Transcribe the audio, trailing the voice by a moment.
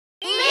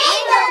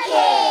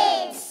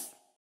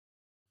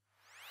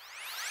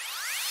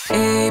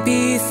A,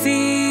 B,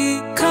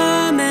 C,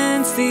 come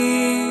and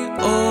see.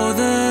 All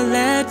the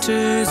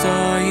letters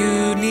are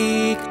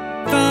unique.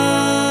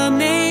 From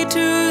A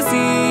to Z,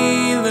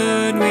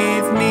 learn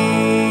with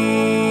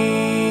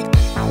me.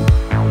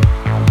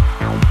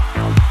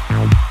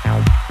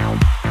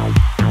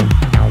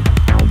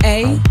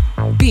 A,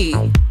 B,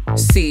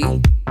 C,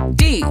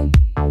 D.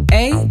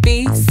 A,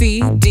 B,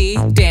 C, D,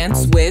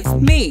 dance with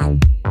me.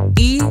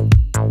 E,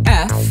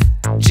 F,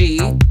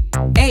 G,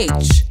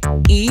 H.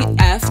 E,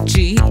 F,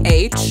 G,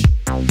 H.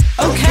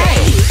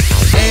 Okay!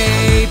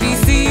 A, B,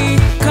 C,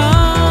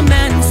 come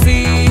and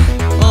see.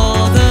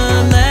 All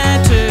the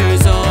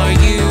letters are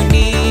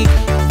unique.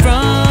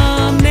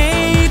 From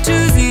A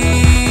to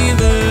Z,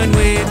 learn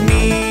with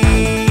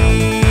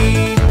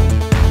me.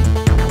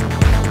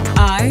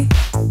 I,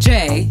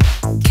 J,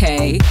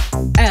 K,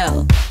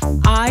 L.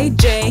 I,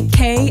 J,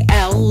 K,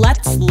 L.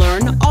 Let's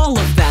learn all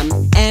of them.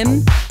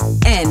 M,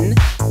 N,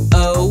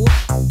 O,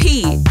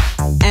 P.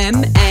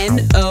 M,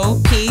 N, O,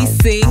 P.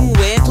 Sing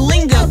with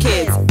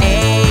Lingokids.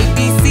 A,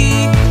 B,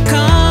 C,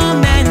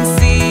 come and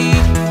see.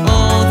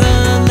 All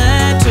the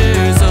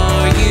letters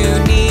are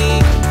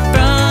unique.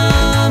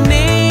 From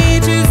A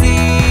to Z,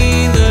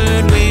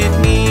 learn with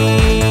me.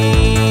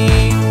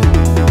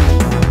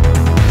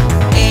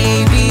 A,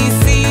 B,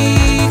 C,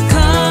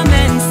 come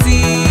and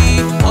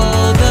see.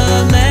 All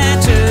the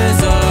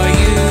letters are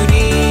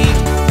unique.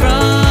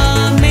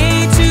 From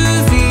A to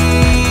Z,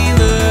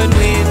 learn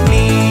with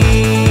me.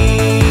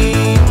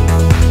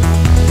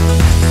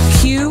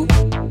 Q,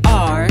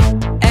 R,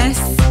 S,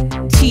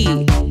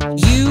 T,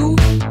 U,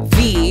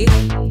 V,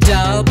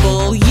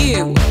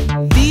 W.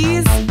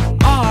 These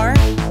are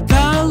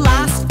the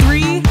last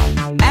three.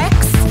 X,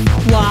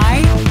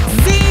 Y,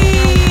 Z.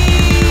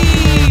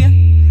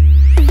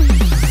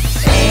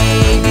 A,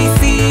 B,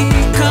 C,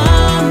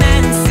 come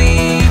and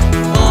see.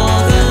 All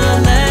the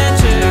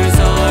letters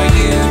are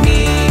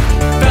unique.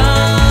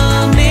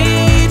 From A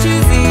to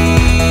Z,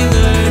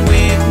 learn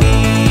with me.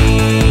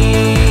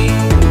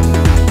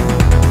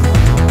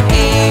 A,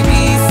 B,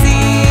 C,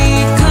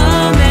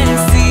 come and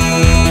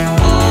see.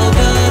 All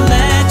the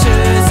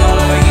letters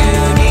are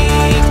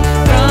unique.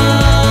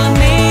 From A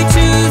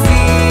to Z,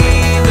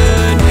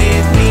 learn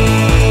with me.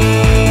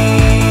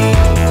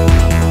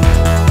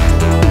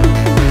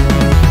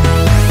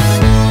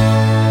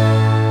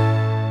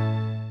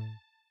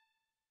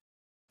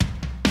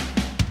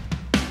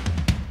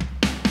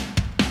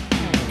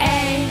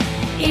 A,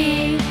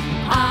 E,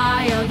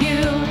 I, O,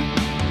 U.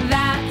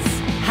 That's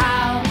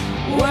how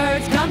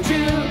words come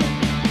true.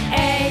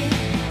 A,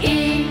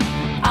 E,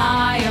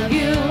 I, O,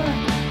 U.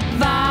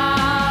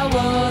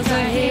 Vowels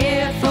are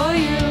here for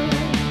you.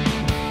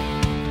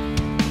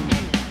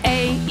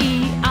 A,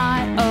 E,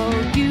 I, O,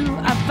 U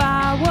are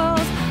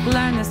vowels.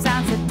 Learn the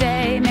sounds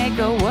today, make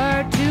a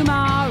word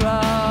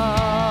tomorrow.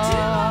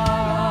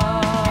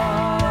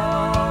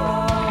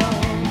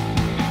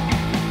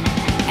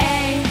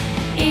 A,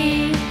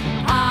 E,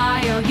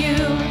 I, O, U.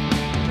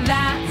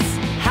 That's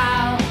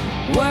how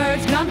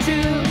words come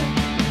true.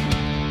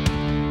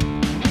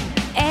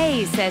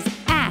 A says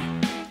ah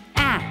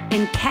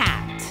in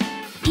cat.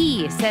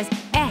 E says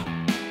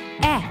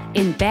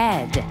in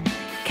bed.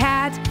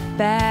 Cat,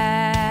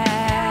 bed.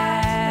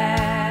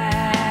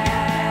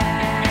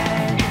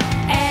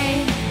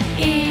 A,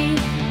 E,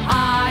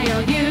 I, O,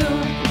 U.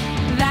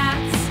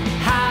 That's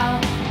how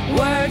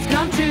words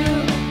come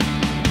true.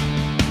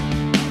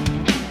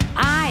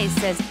 I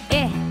says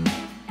in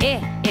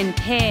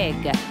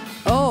pig.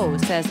 O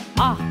says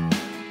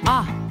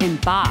in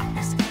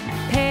box.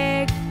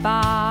 Pig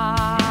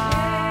box.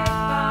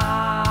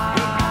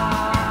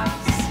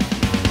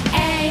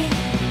 A,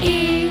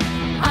 E,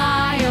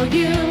 I, O,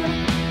 U.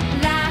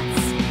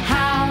 That's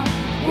how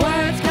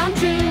words come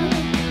true.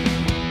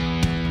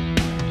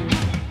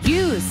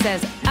 U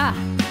says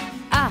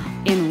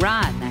in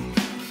run.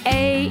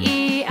 A,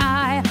 E,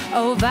 I,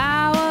 O.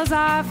 Vowels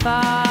are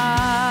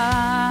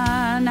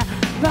fun.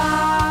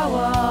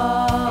 Vowels.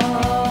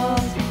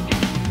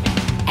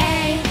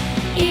 A,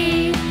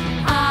 E,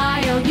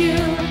 I, O, U.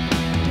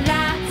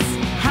 That's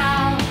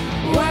how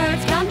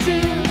words come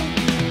true.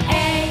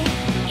 A,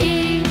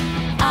 E,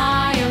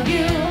 I, O,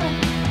 U.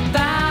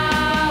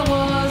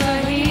 Vowels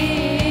are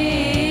here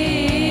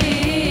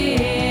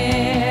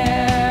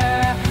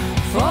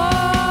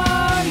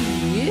for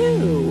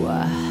you.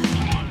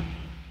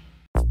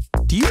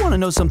 Do you want to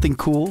know something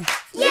cool?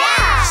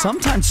 Yeah!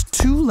 Sometimes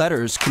two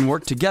letters can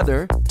work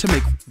together to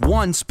make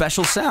one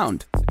special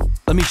sound.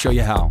 Let me show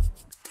you how.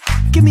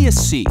 Give me a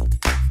C.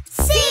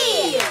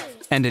 C!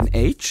 And an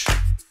H.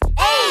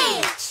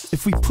 H!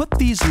 If we put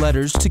these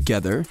letters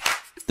together,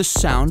 the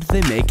sound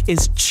they make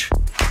is ch,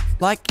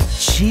 like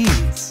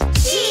cheese.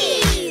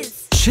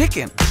 Cheese!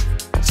 Chicken.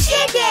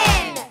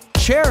 Chicken!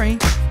 Cherry.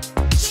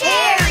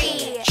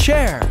 Cherry!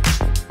 Chair.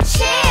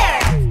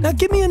 Chair! Now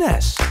give me an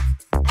S.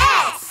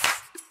 S!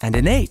 And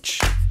an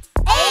H.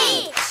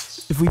 H!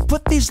 If we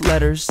put these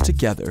letters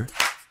together,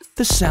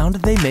 the sound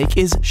they make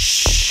is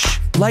sh,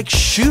 like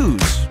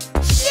shoes.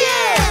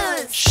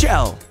 Shoes!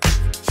 Shell.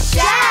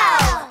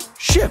 Shell!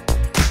 Ship.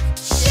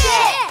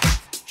 Ship!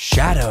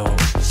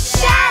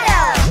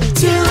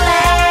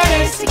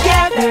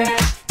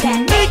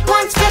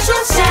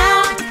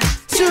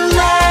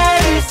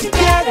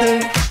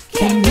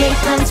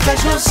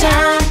 special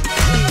sound.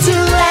 Two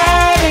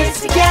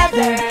letters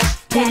together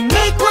can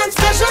make one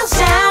special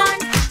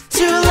sound.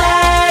 Two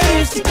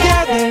letters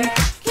together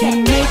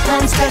can make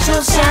one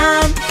special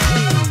sound.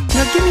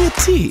 Now give me a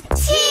T.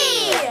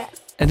 T.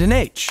 And an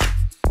H.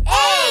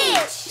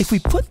 H. If we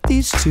put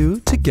these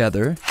two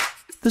together,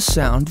 the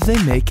sound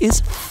they make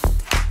is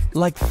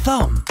like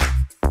thumb.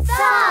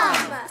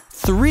 Thumb.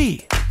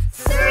 Three.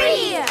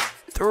 Three.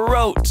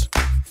 Throat.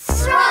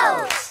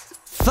 Throat.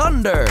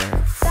 Thunder.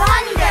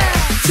 Thunder.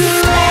 Two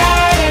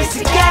letters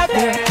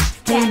together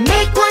can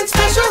make one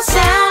special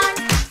sound.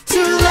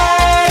 Two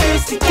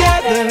letters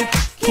together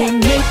can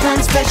make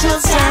one special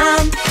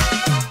sound.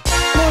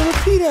 Now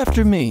repeat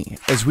after me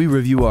as we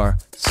review our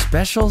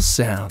special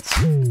sounds.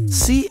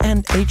 C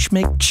and H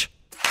make ch.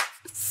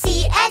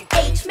 C and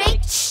H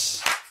make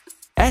ch.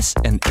 S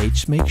and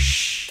H make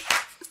sh.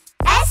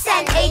 S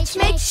and H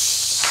make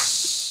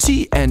sh.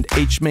 T and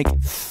H make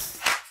th.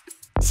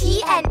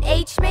 T and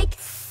H make th.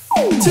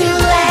 Two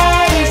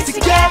letters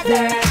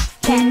together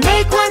can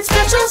make one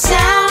special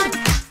sound.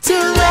 Two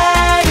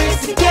letters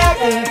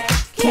together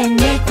can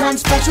make one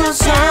special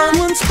sound.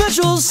 One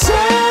special sound.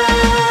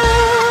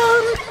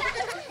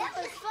 That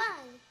was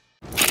fun.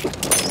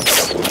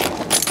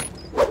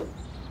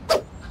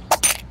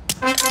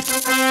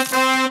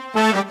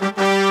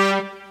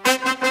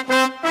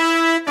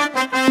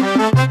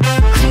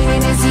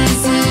 Cleaning is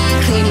easy,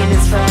 cleaning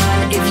is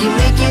fun. If you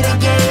make it a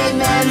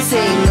game and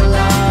sing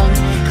along.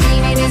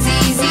 Cleaning is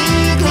easy,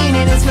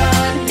 cleaning is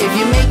fun. If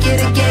you make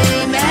it a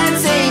game and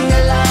sing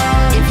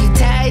along. If you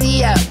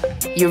tidy up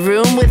your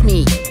room with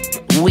me,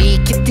 we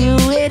could do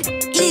it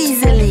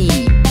easily.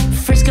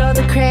 First all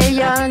the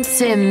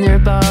crayons in their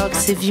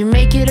box. If you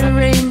make it a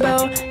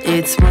rainbow,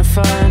 it's more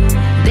fun.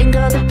 Then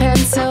all the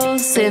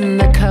pencils in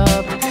the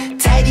cup.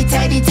 Tidy,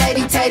 tidy,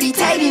 tidy, tidy,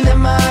 tidy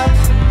them up.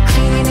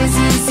 Cleaning is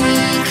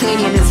easy,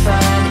 cleaning is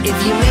fun. If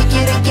you make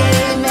it a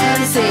game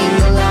and sing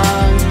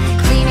along.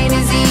 Cleaning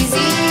is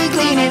easy,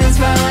 cleaning is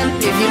fun.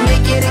 If you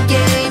make it a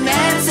game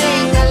and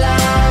sing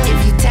along. If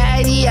you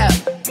tidy up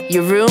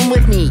your room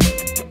with me,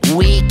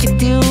 we can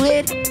do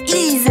it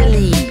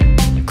easily.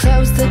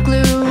 Close the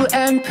glue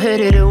and put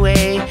it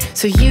away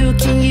so you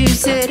can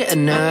use it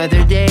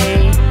another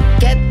day.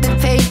 Get the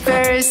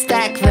paper,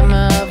 stack them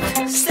up.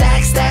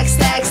 Stack, stack,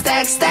 stack,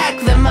 stack, stack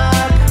them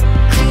up.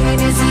 Cleaning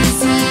is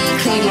easy,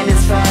 cleaning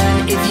is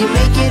fun. If you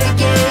make it a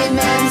game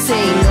and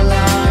sing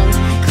along.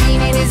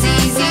 Cleaning is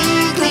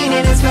easy,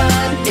 cleaning is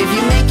fun. If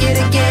you make it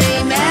a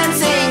game and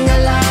sing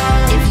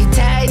along. If you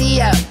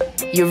tidy up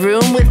your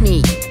room with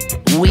me,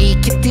 we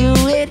can do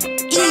it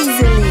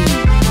easily.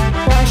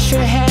 Wash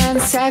your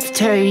hands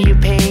after you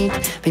paint.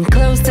 Then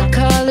close the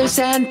colors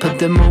and put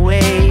them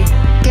away.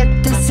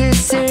 Get the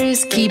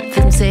scissors, keep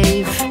them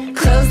safe.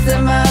 Close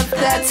them up,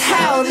 that's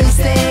how they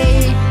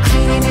stay.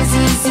 Cleaning is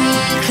easy,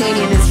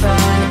 cleaning is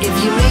fun. If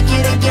you make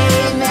it a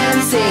game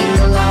and sing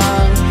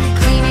along.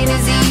 Cleaning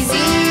is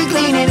easy,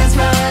 cleaning is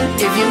fun.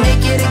 If you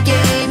make it a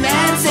game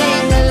and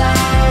sing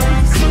along.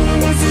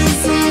 Cleaning is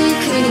easy,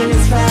 cleaning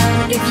is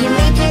fun. If you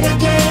make it a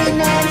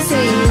game and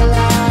sing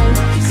along.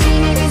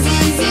 Cleaning is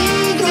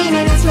easy,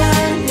 cleaning is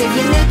fun. If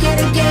you make it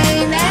a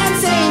game and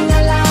sing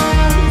along.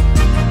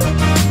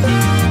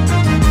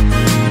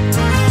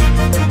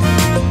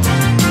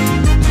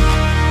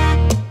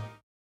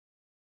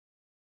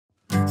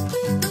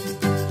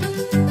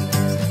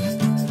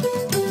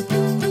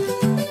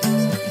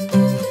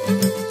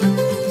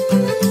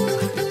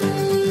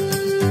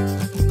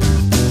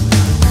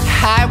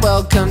 Hi,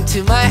 welcome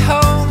to my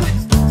home.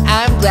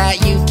 I'm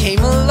glad you came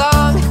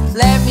along.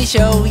 Let me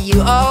show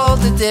you all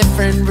the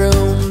different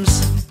rooms.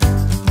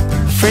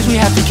 First we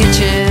have the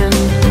kitchen,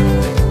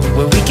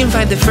 where we can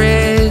find the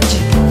fridge.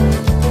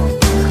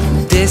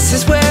 This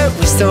is where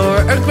we store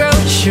our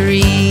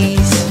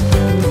groceries.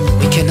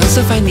 We can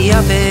also find the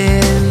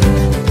oven.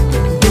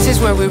 This is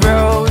where we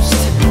roast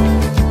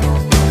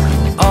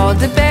all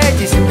the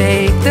veggies and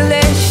bake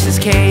delicious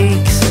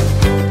cakes.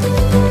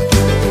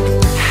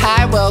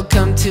 Hi,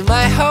 welcome to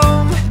my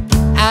home.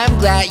 I'm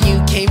glad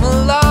you came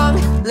along.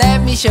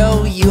 Let me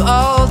show you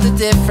all the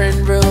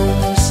different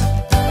rooms.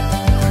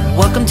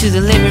 Welcome to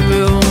the living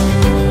room.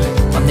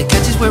 On the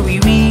couch is where we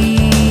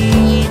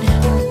read,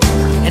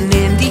 and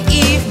in the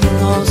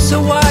evening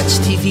also watch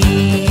TV.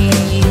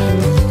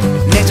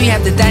 Next we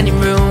have the dining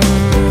room.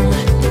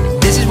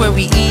 This is where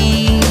we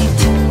eat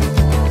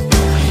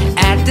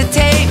at the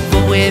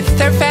table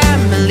with our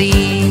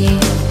family.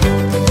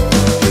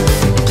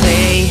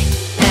 Play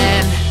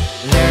and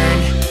learn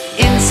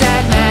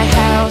inside my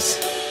house.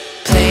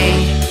 Play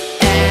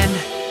and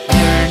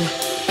learn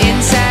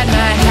inside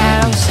my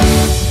house.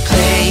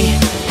 Play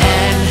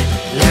and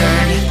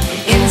learn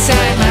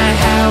inside my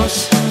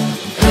house.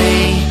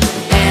 Play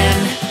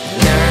and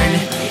learn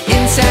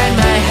inside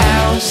my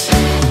house.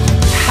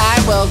 Hi,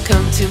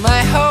 welcome to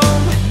my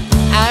home.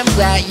 I'm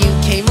glad you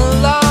came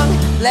along.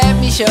 Let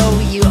me show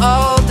you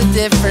all the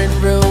different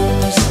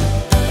rooms.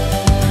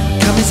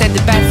 Come inside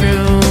the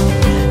bathroom.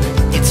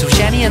 It's so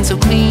shiny and so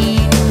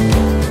clean.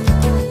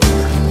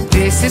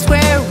 This is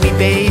where we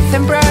bathe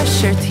and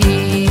brush our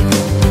teeth.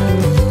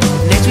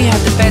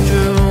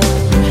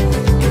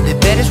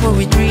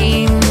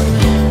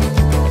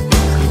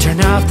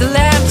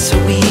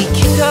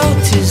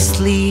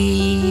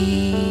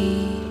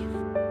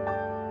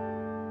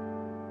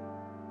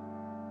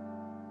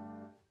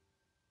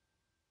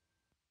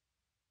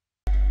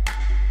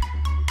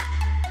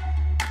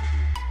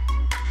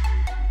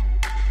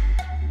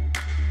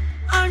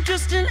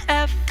 just an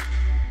F.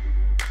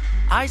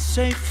 I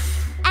say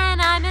F.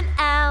 And I'm an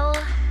L.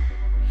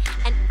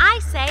 And I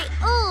say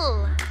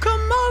ooh.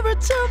 Come over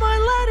to my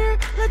letter.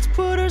 Let's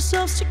put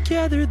ourselves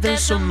together.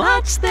 There's so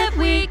much that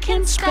we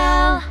can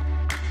spell.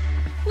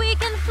 We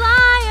can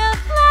fly a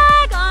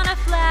flag on a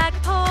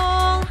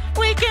flagpole.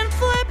 We can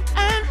flip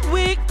and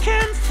we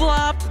can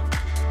flop.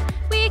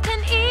 We can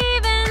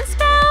even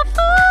spell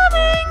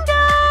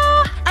flamingo.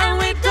 And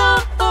we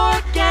don't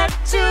forget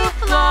to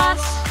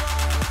floss.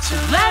 So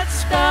let's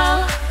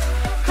spell.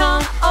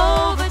 Come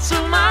over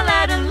to my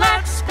letter.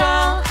 Let's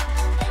spell.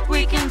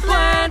 We can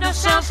blend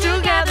ourselves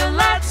together.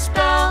 Let's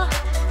spell.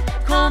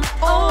 Come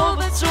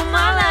over to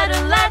my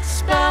letter. Let's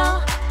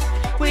spell.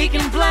 We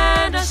can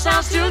blend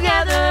ourselves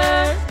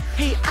together.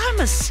 Hey, I'm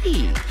a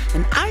C,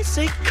 and I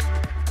say K.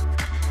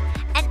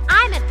 And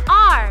I'm an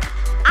R.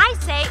 I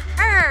say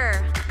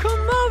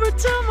Come over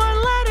to my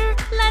letter.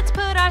 Let's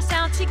put our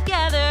sound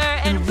together.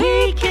 And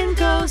we can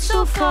go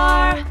so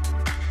far.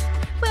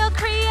 We'll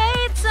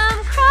create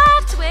some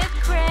crafts with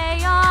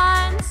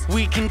crayons.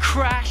 We can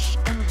crash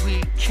and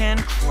we can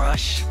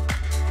crush.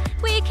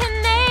 We can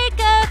make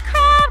a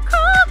crab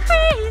crawl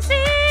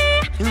crazy.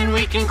 And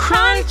we can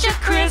crunch a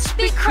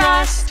crispy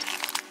crust.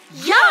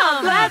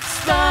 Yum! Let's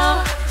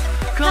spell.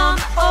 Come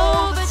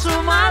over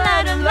to my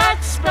letter.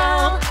 Let's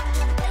spell.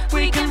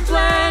 We can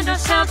blend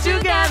ourselves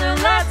together.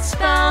 Let's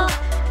spell.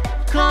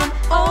 Come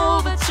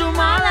over to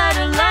my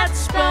letter. Let's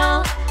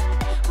spell.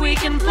 We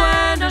can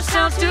blend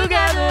ourselves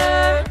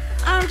together.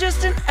 I'm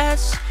just an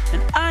S,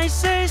 and I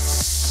say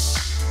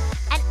S.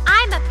 And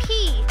I'm a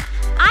P.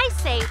 I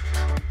say P.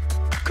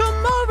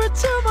 Come over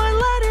to my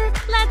letter.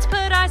 Let's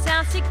put our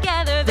sounds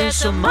together. There's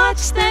so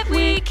much that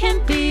we can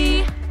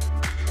be.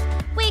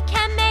 We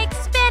can make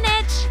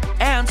spinach.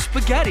 And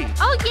spaghetti.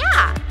 Oh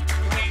yeah!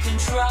 We can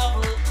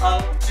travel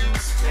up to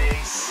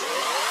space.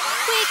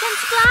 We can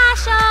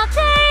splash all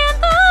day in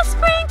the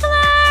sprinkler.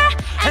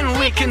 And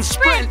we can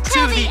sprint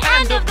to the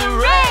end of the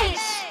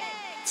race.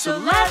 So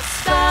let's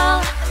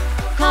spell.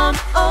 Come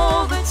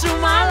over to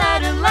my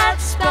letter.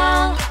 Let's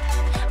spell.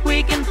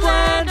 We can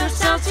blend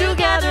ourselves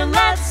together.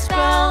 Let's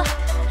spell.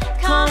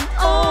 Come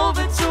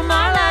over to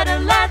my letter.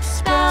 Let's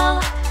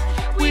spell.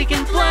 We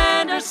can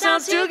blend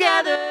ourselves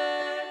together.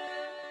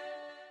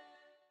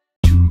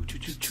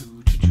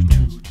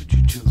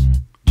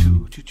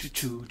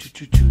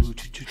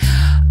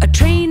 A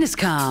train is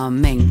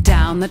coming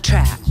down the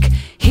track.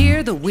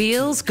 Hear the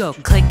wheels go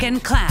click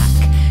and clack.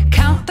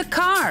 Count the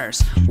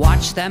cars,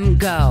 watch them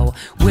go.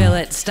 Will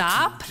it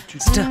stop?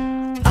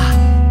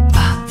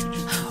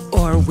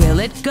 Or will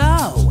it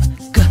go?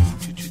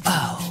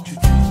 Go-oh.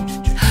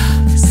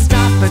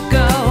 Stop or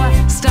go,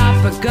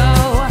 stop or go.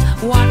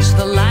 Watch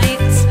the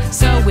lights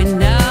so we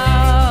know.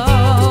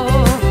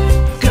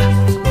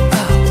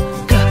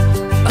 Go-oh,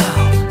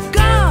 go-oh,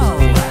 go!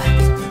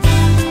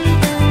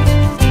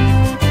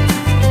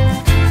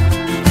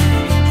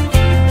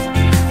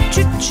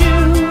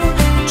 Choo-choo,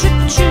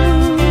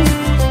 choo-choo.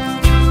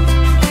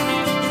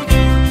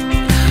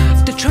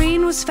 The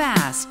train was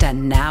fast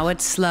and now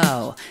it's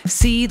slow.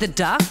 See the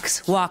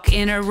ducks walk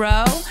in a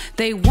row.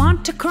 They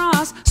want to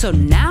cross, so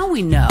now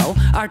we know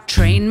our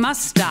train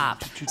must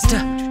stop.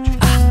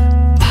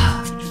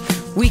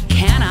 We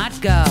cannot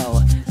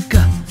go.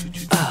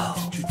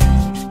 Go-oh.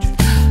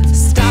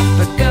 Stop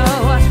or go,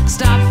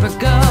 stop or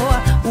go.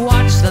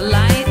 Watch the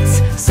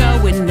lights so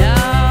we know.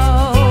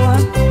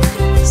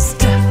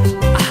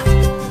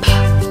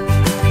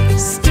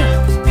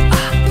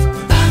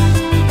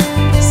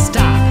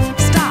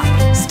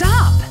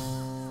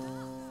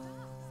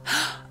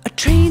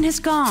 Train has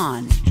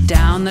gone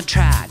down the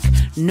track.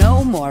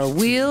 No more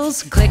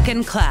wheels click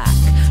and clack.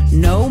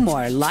 No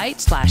more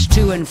lights flash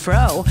to and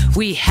fro.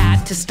 We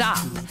had to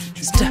stop.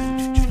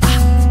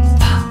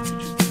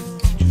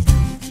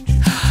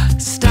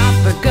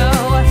 Stop or go,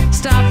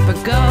 stop or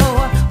go.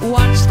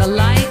 Watch the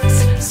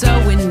lights so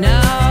we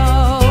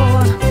know.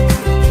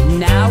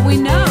 Now we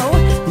know,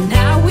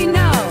 now we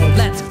know.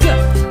 Let's go,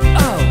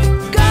 oh,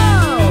 go!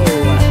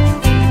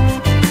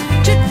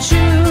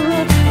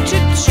 Choo-choo,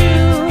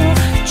 choo-choo.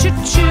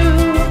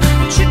 Choo-choo,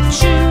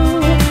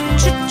 choo-choo,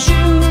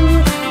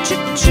 choo-choo,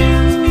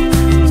 choo-choo.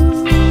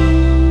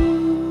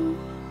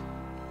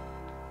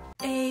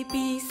 A,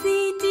 B, C,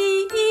 D,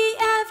 E,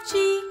 F, G,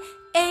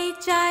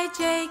 H, I,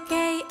 J, K,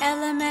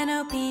 L, M, N,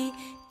 O, P,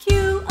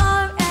 Q,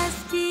 R,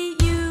 S, T,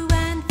 U,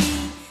 and V,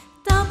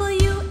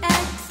 W,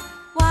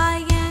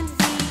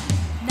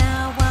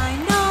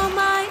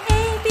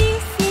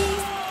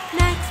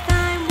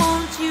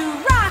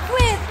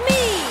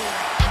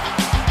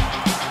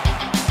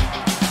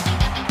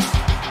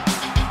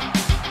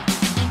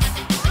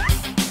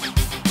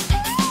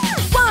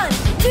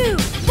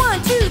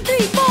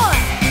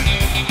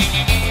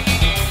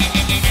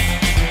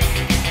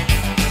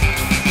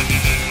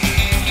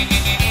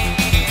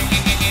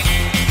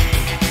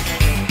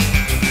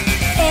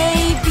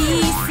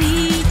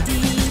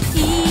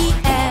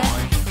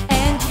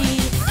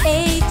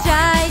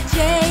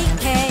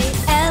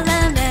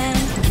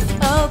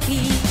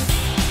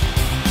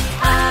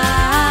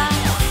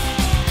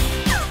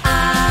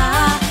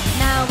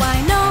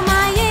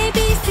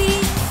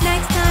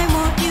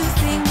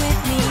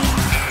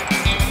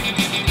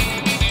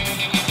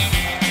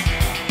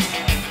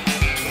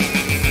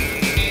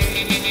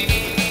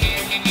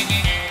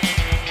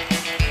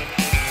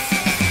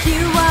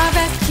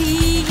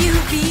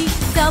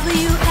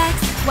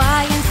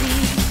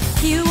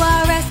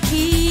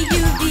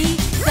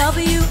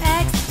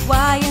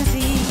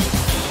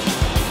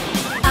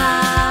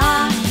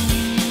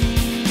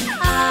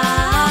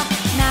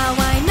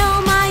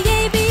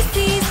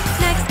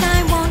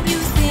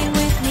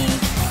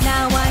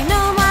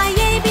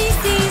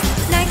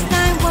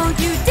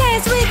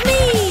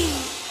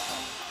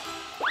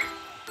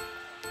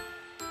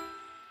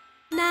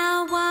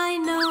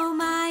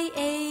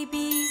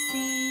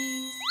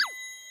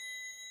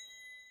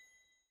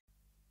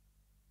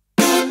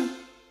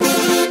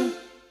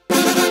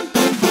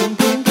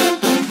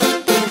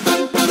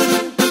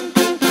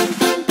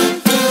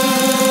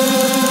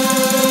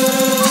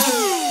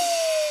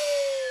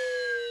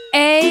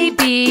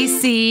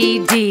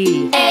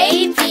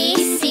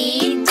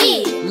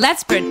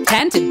 Let's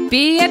pretend to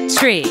be a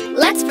tree.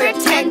 Let's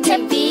pretend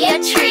to be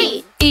a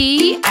tree.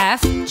 E,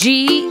 F,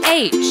 G,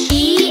 H.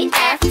 E,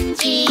 F,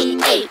 G,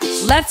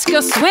 H. Let's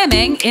go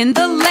swimming in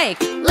the lake.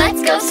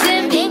 Let's go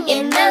swimming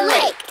in the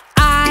lake.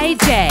 I,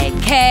 J,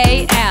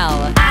 K,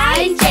 L.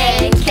 I,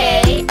 J,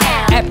 K,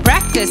 L. At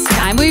breakfast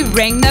time we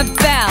ring the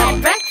bell.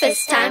 At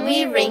breakfast time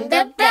we ring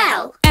the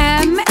bell.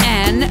 M,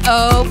 N,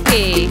 O,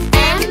 P.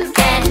 M,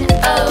 N,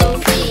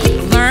 O, P.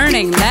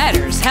 Learning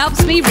letters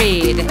helps me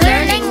read.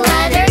 Learning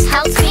letters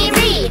helps me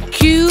read.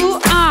 Q,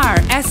 R,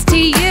 S,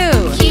 T,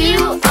 U.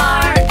 Q,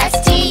 R,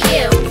 S, T,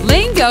 U.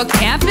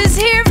 Lingocamp is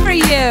here for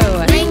you.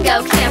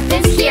 Lingocamp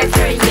is here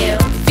for you.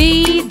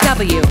 V,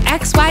 W,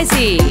 X, Y,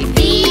 Z.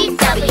 V,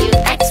 W,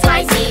 X,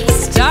 Y, Z.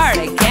 Start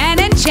again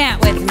and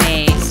chant with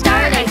me.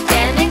 Start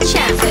again and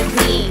chant with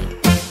me.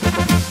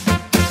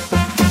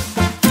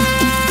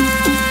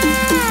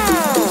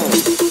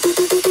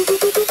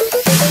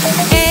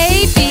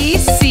 A, B,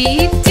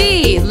 C,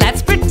 D.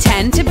 Let's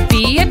pretend to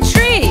be a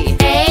tree.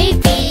 A,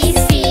 B,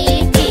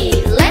 C,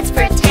 D. Let's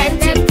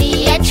pretend to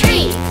be a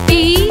tree.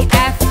 E,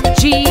 F,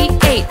 G,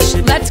 H.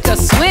 Let's go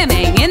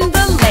swimming in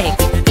the lake.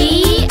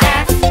 E,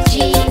 F,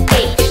 G,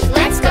 H.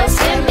 Let's go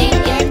swimming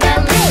in the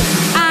lake.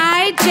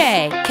 I,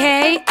 J,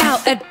 K, L.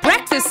 At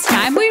breakfast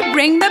time we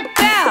ring the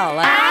bell.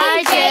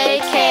 I, J,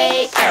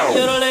 K, L.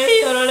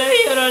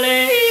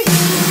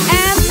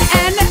 M,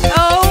 N, O,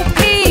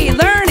 P.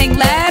 Learning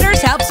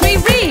letters helps me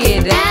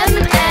read.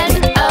 M,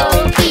 N,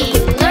 O, P.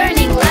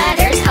 Learning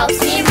letters helps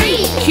me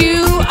read.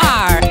 Q,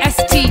 R, S,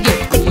 T, U.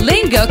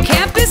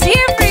 Lingocamp is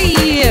here for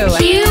you.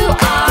 Q,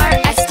 R,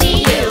 S,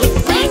 T, U.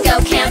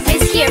 Lingocamp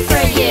is here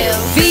for you.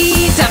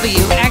 V,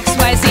 W, X,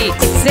 Y, Z.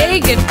 Say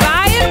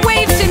goodbye and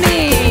wave to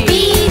me.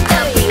 V,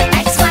 W,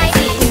 X, Y, Z.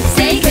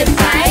 Say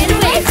goodbye and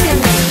wave to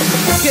me.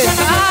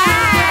 Goodbye.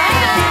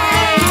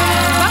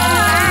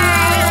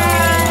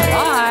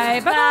 Bye.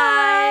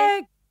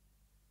 Bye.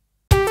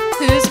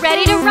 Who's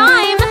ready to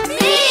rhyme?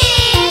 Me!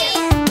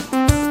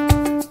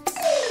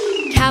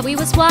 Cowie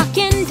was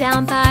walking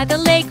down by the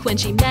lake when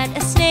she met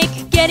a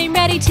snake getting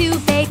ready to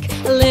bake.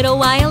 A little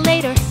while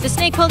later, the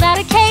snake pulled out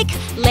a cake.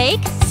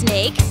 Lake,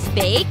 snake,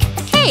 bake,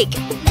 cake.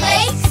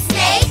 Lake,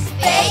 snake,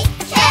 bake,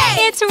 cake.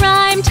 It's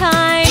rhyme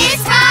time.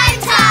 It's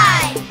rhyme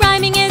time.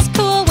 Rhyming is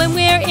cool when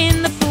we're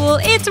in the pool.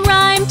 It's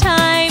rhyme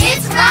time.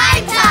 It's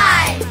rhyme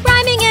time.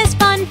 Rhyming is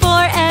fun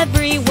for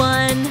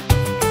everyone.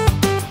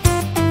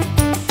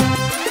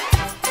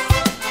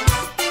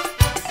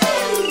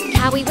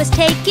 Cowie was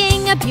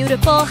taking a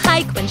beautiful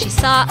hike when she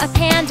saw a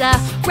panda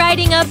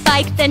riding a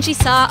bike. Then she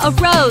saw a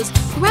rose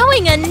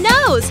growing a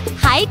nose.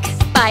 Hike,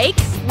 bike,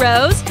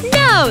 rose,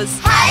 nose.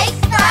 Hike,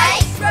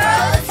 bike,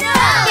 rose,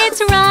 nose.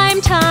 It's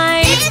rhyme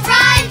time. It's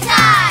rhyme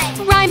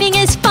time. Rhyming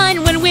is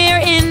fun when we're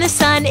in the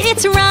sun.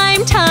 It's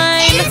rhyme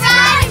time. It's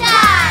rhyme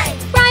time.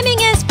 Rhyming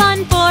is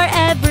fun for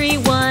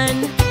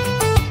everyone.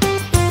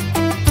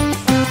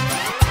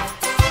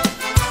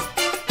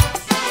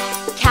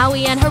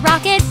 Cowie and her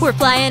rocket were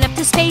flying up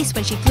to space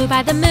when she flew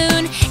by the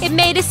moon. It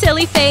made a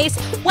silly face.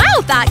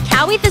 Wow, thought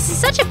Cowie, this is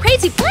such a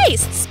crazy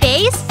place.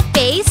 Space,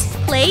 face,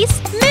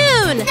 place,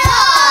 moon. No!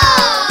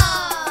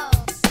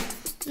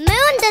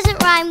 Moon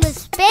doesn't rhyme with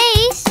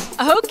space.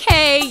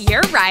 Okay,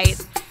 you're right.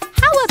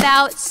 How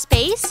about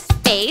space,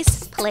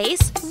 face,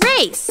 place,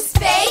 race?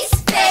 Space,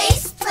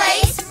 face,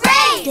 place,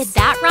 race. Did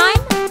that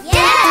rhyme?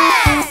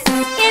 Yes!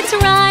 It's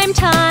rhyme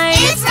time.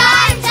 It's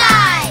rhyme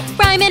time.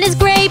 Rhyming is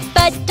great,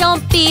 but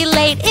don't be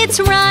late. It's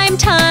rhyme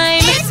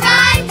time. It's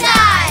rhyme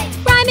time.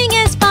 Rhyming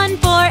is fun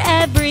for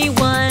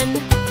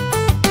everyone.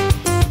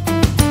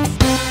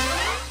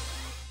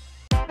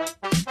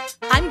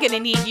 I'm gonna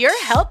need your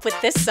help with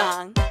this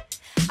song.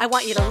 I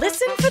want you to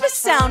listen for the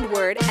sound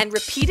word and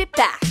repeat it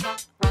back.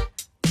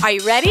 Are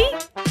you ready?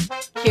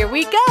 Here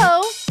we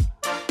go.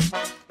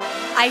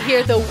 I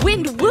hear the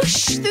wind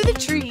whoosh through the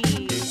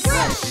trees.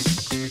 Whoosh.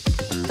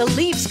 The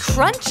leaves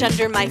crunch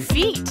under my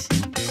feet.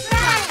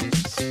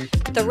 Crunch.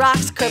 The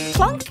rocks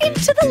kerplunk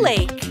into the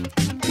lake.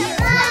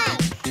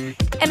 Crunch.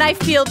 And I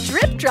feel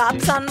drip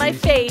drops on my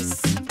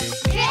face.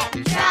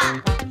 Drip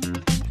drop.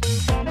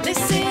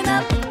 Listen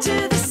up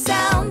to the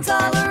sounds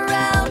all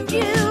around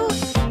you.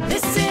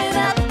 Listen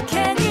up,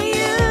 can you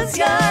use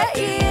your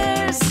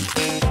ears?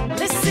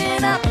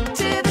 Listen up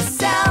to the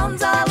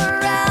sounds all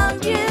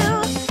around you.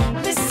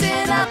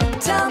 Listen up,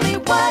 tell me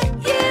what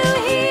you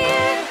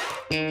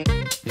hear.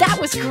 That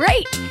was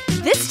great!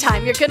 This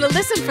time you're gonna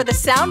listen for the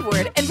sound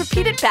word and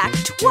repeat it back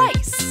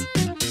twice.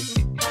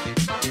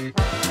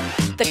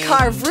 The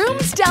car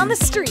vrooms down the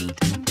street.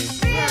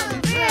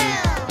 Vroom,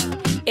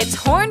 vroom. Its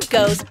horn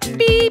goes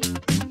beep.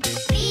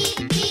 Beep,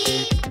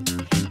 beep.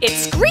 It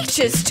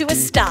screeches to a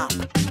stop.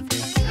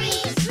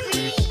 Screech,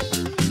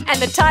 screech. And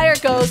the tire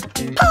goes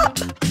pop.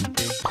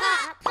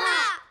 Pop,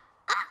 pop.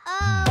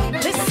 Uh-oh.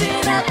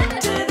 Listen up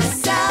to the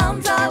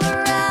sounds all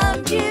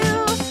around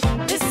you.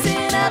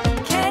 Listen up,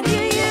 can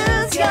you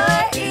use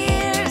your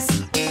ears?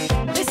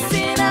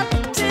 Listen up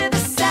to the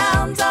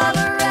sounds all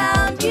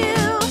around you.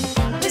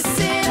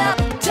 Listen up,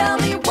 tell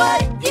me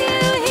what you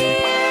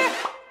hear.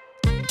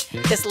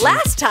 The as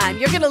last time,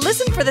 you're going to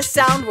listen for the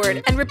sound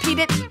word and repeat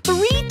it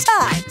 3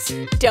 times.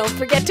 Don't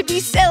forget to be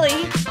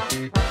silly.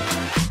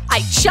 I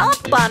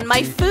chomp on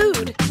my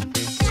food.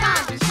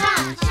 Chomp,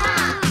 chomp,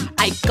 chomp.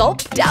 I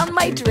gulp down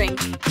my drink.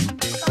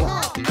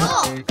 Gulp,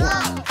 gulp,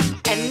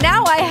 gulp. And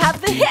now I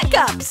have the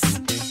hiccups.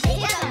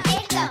 Hiccup,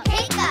 hiccup,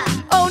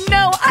 hiccup. Oh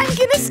no, I'm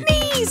gonna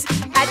sneeze.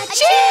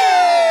 Achoo!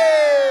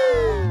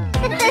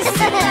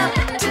 Listen up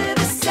to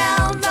the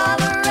sounds all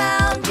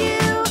around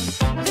you.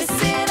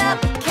 Listen up,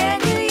 can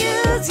you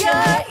use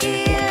your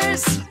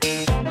ears?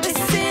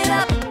 Listen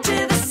up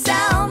to the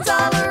sounds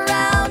all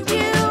around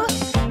you.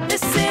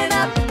 Listen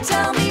up,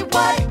 tell me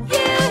what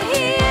you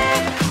hear.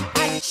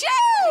 Achoo!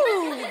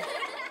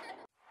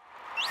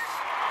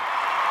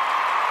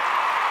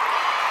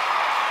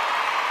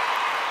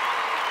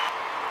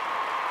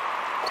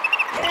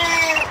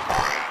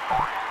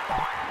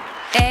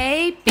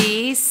 A,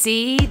 B,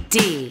 C,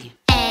 D.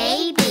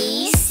 A,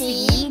 B,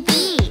 C,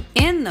 D.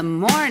 In the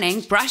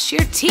morning, brush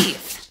your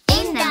teeth.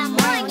 In the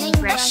morning,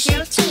 brush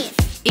your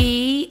teeth.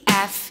 E,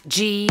 F,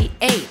 G,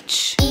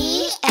 H.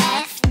 E,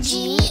 F,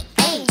 G,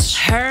 H.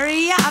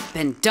 Hurry up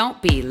and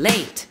don't be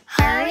late.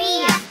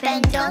 Hurry up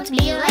and don't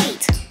be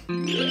late.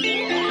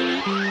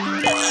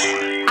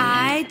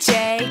 I,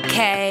 J,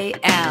 K,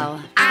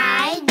 L.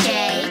 I,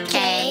 J,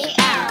 K,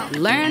 L.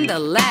 Learn the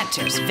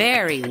letters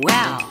very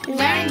well.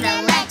 Learn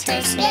the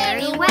letters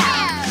very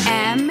well.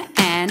 M,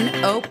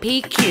 N, O,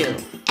 P, Q.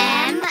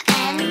 M,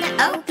 N,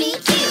 O, P,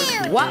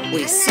 Q. What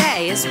we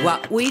say is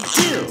what we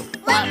do.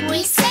 What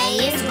we say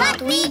is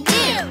what we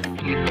do.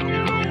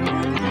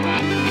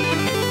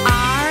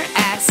 R,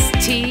 S,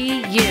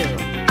 T, U.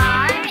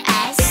 R,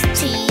 S,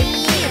 T,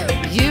 U.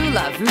 You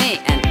love me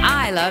and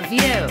I love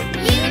you.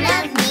 You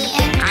love me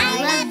and I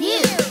love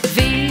you.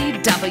 V,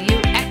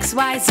 W, X,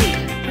 Y, Z.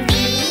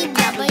 V,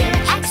 W,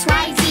 X,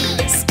 Y,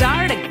 Z.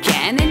 Start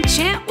again and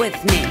chant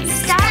with me.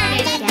 Start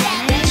it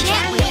again and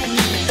chant with me.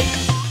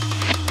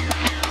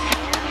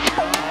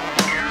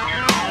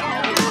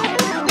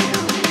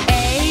 A,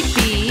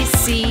 B,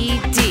 C,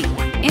 D.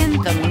 In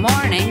the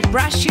morning,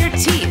 brush your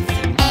teeth.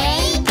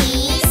 A, B,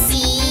 C,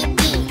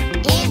 D.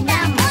 In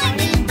the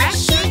morning,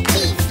 brush your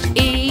teeth.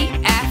 E,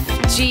 F,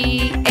 G,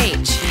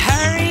 H.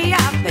 Hurry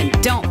up and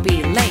don't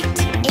be late.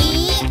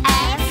 E,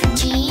 F,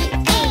 G,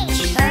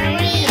 H.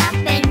 Hurry up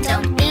and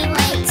don't be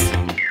late.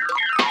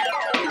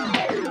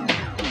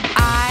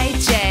 I,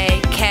 J,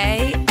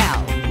 K, L.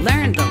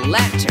 Learn the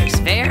letters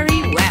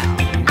very well.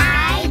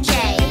 I, J,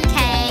 K,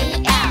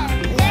 L.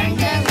 Learn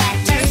the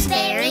letters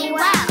very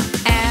well.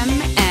 M,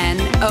 N,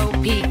 O,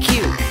 P, Q.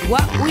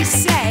 What we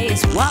say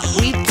is what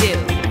we do.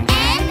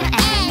 M,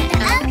 N,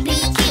 O, P,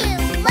 Q.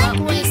 What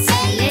we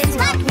say is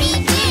what we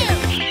do.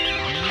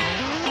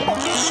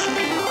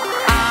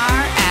 R,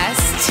 S,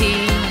 T,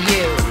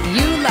 U.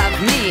 You love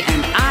me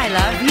and I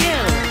love you.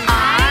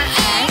 R,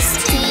 S,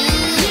 T,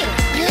 U.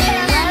 You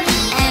love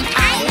me and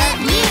I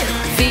love you.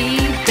 V,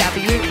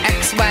 W,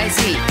 X, Y, Z.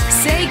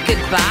 Say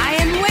goodbye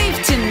and wave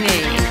to me.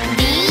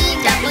 V,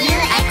 W,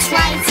 X,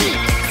 Y, Z.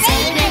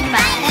 Say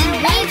goodbye and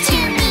wave to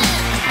me.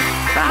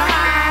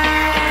 Bye.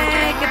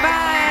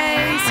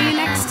 Goodbye. See you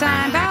next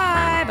time.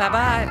 Bye. Bye.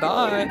 Bye.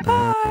 Bye.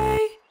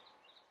 Bye.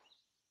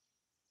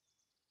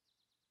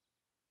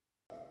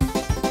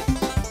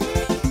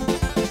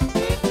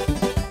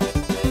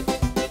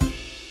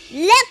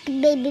 Look,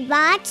 baby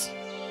bot.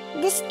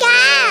 The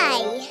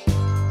sky.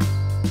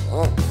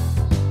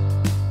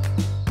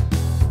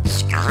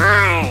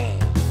 Sky.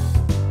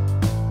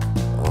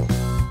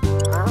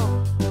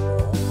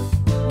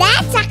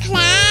 That's a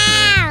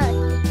cloud.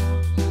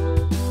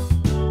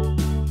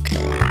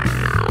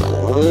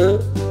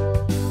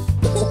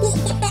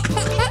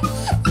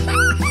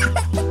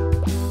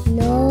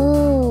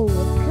 No,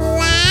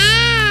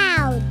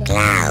 cloud.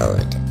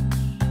 Cloud.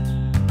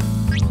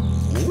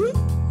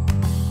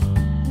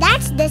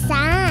 That's the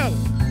sun.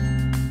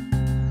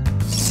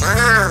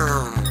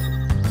 Sun.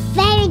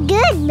 Very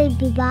good,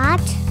 baby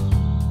bot.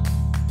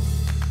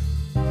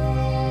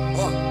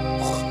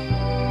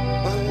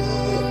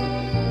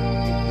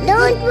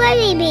 Don't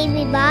worry,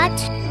 baby bot.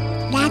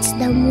 That's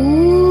the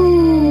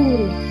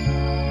moon.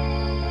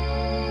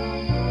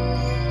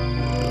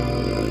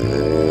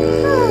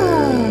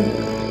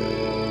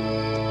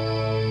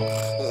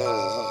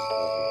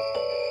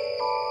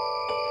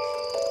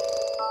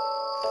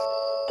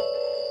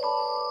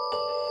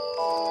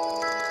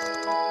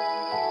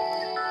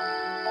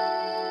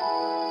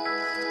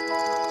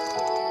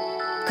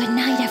 Good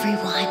night,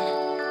 everyone.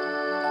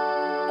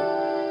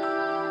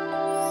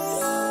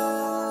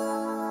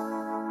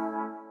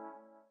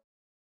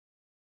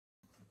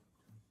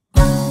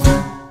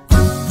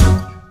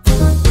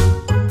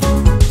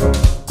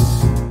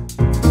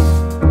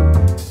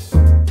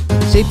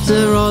 Shapes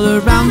are all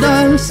around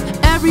us,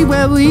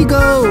 everywhere we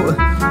go.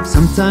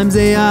 Sometimes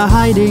they are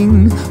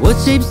hiding. What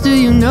shapes do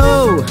you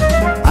know?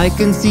 I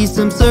can see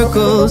some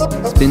circles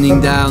spinning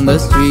down the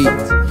street.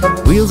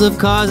 Wheels of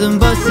cars and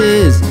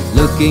buses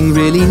looking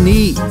really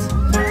neat.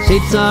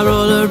 Shapes are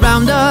all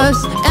around us,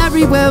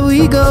 everywhere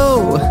we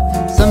go.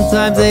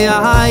 Sometimes they are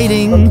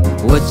hiding.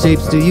 What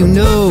shapes do you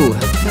know?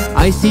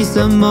 I see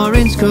some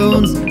orange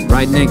cones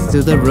right next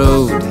to the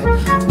road,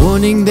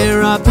 warning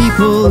there are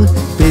people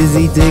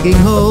busy digging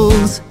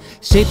holes.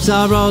 Shapes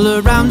are all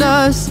around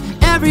us,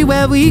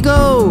 everywhere we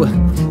go.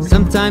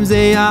 Sometimes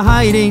they are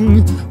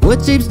hiding.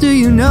 What shapes do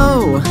you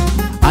know?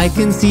 I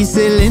can see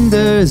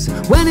cylinders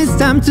when it's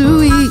time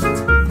to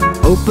eat.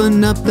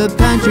 Open up the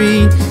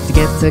pantry to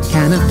get a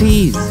can of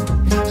peas.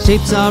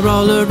 Shapes are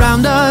all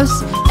around us,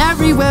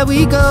 everywhere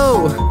we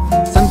go.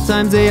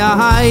 Sometimes they are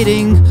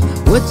hiding.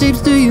 What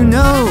shapes do you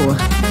know?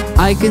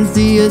 I can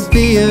see a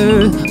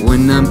sphere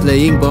when I'm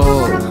playing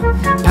ball.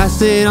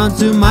 Pass it on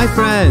to my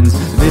friends,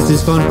 this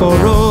is fun for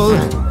all.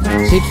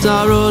 Shapes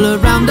are all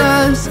around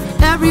us,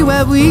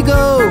 everywhere we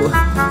go.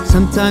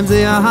 Sometimes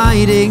they are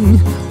hiding.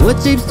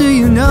 What shapes do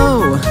you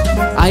know?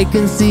 I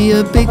can see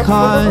a big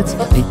heart,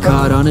 a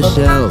card on a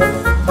shelf,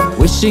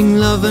 wishing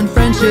love and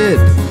friendship,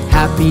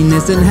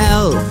 happiness and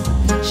health.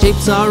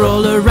 Shapes are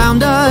all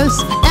around us,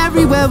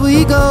 everywhere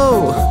we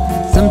go.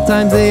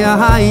 Sometimes they are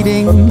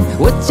hiding.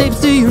 What shapes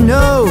do you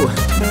know?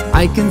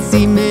 I can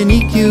see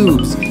many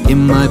cubes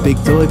in my big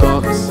toy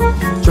box.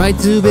 Try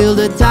to build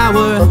a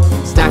tower,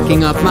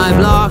 stacking up my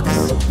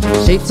blocks.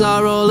 Shapes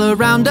are all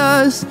around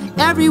us,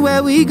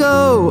 everywhere we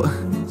go.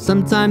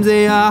 Sometimes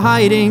they are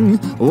hiding.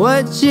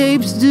 What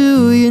shapes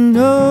do you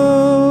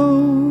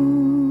know?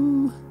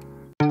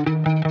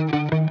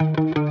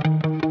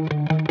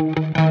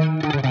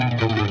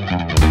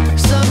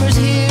 Summer's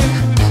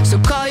here, so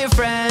call your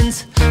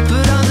friends.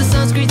 Put on the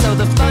sunscreen so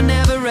the fun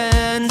never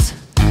ends.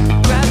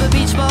 Grab a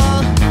beach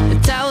ball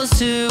and towels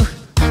too.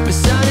 The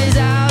sun is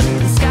out,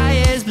 the sky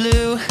is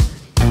blue.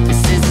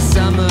 This is the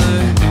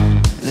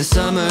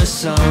summer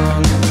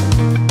song.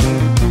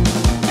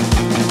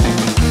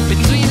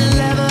 Between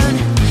 11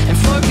 and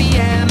 4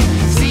 p.m.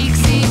 Seek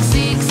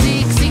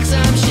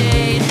some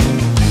shade.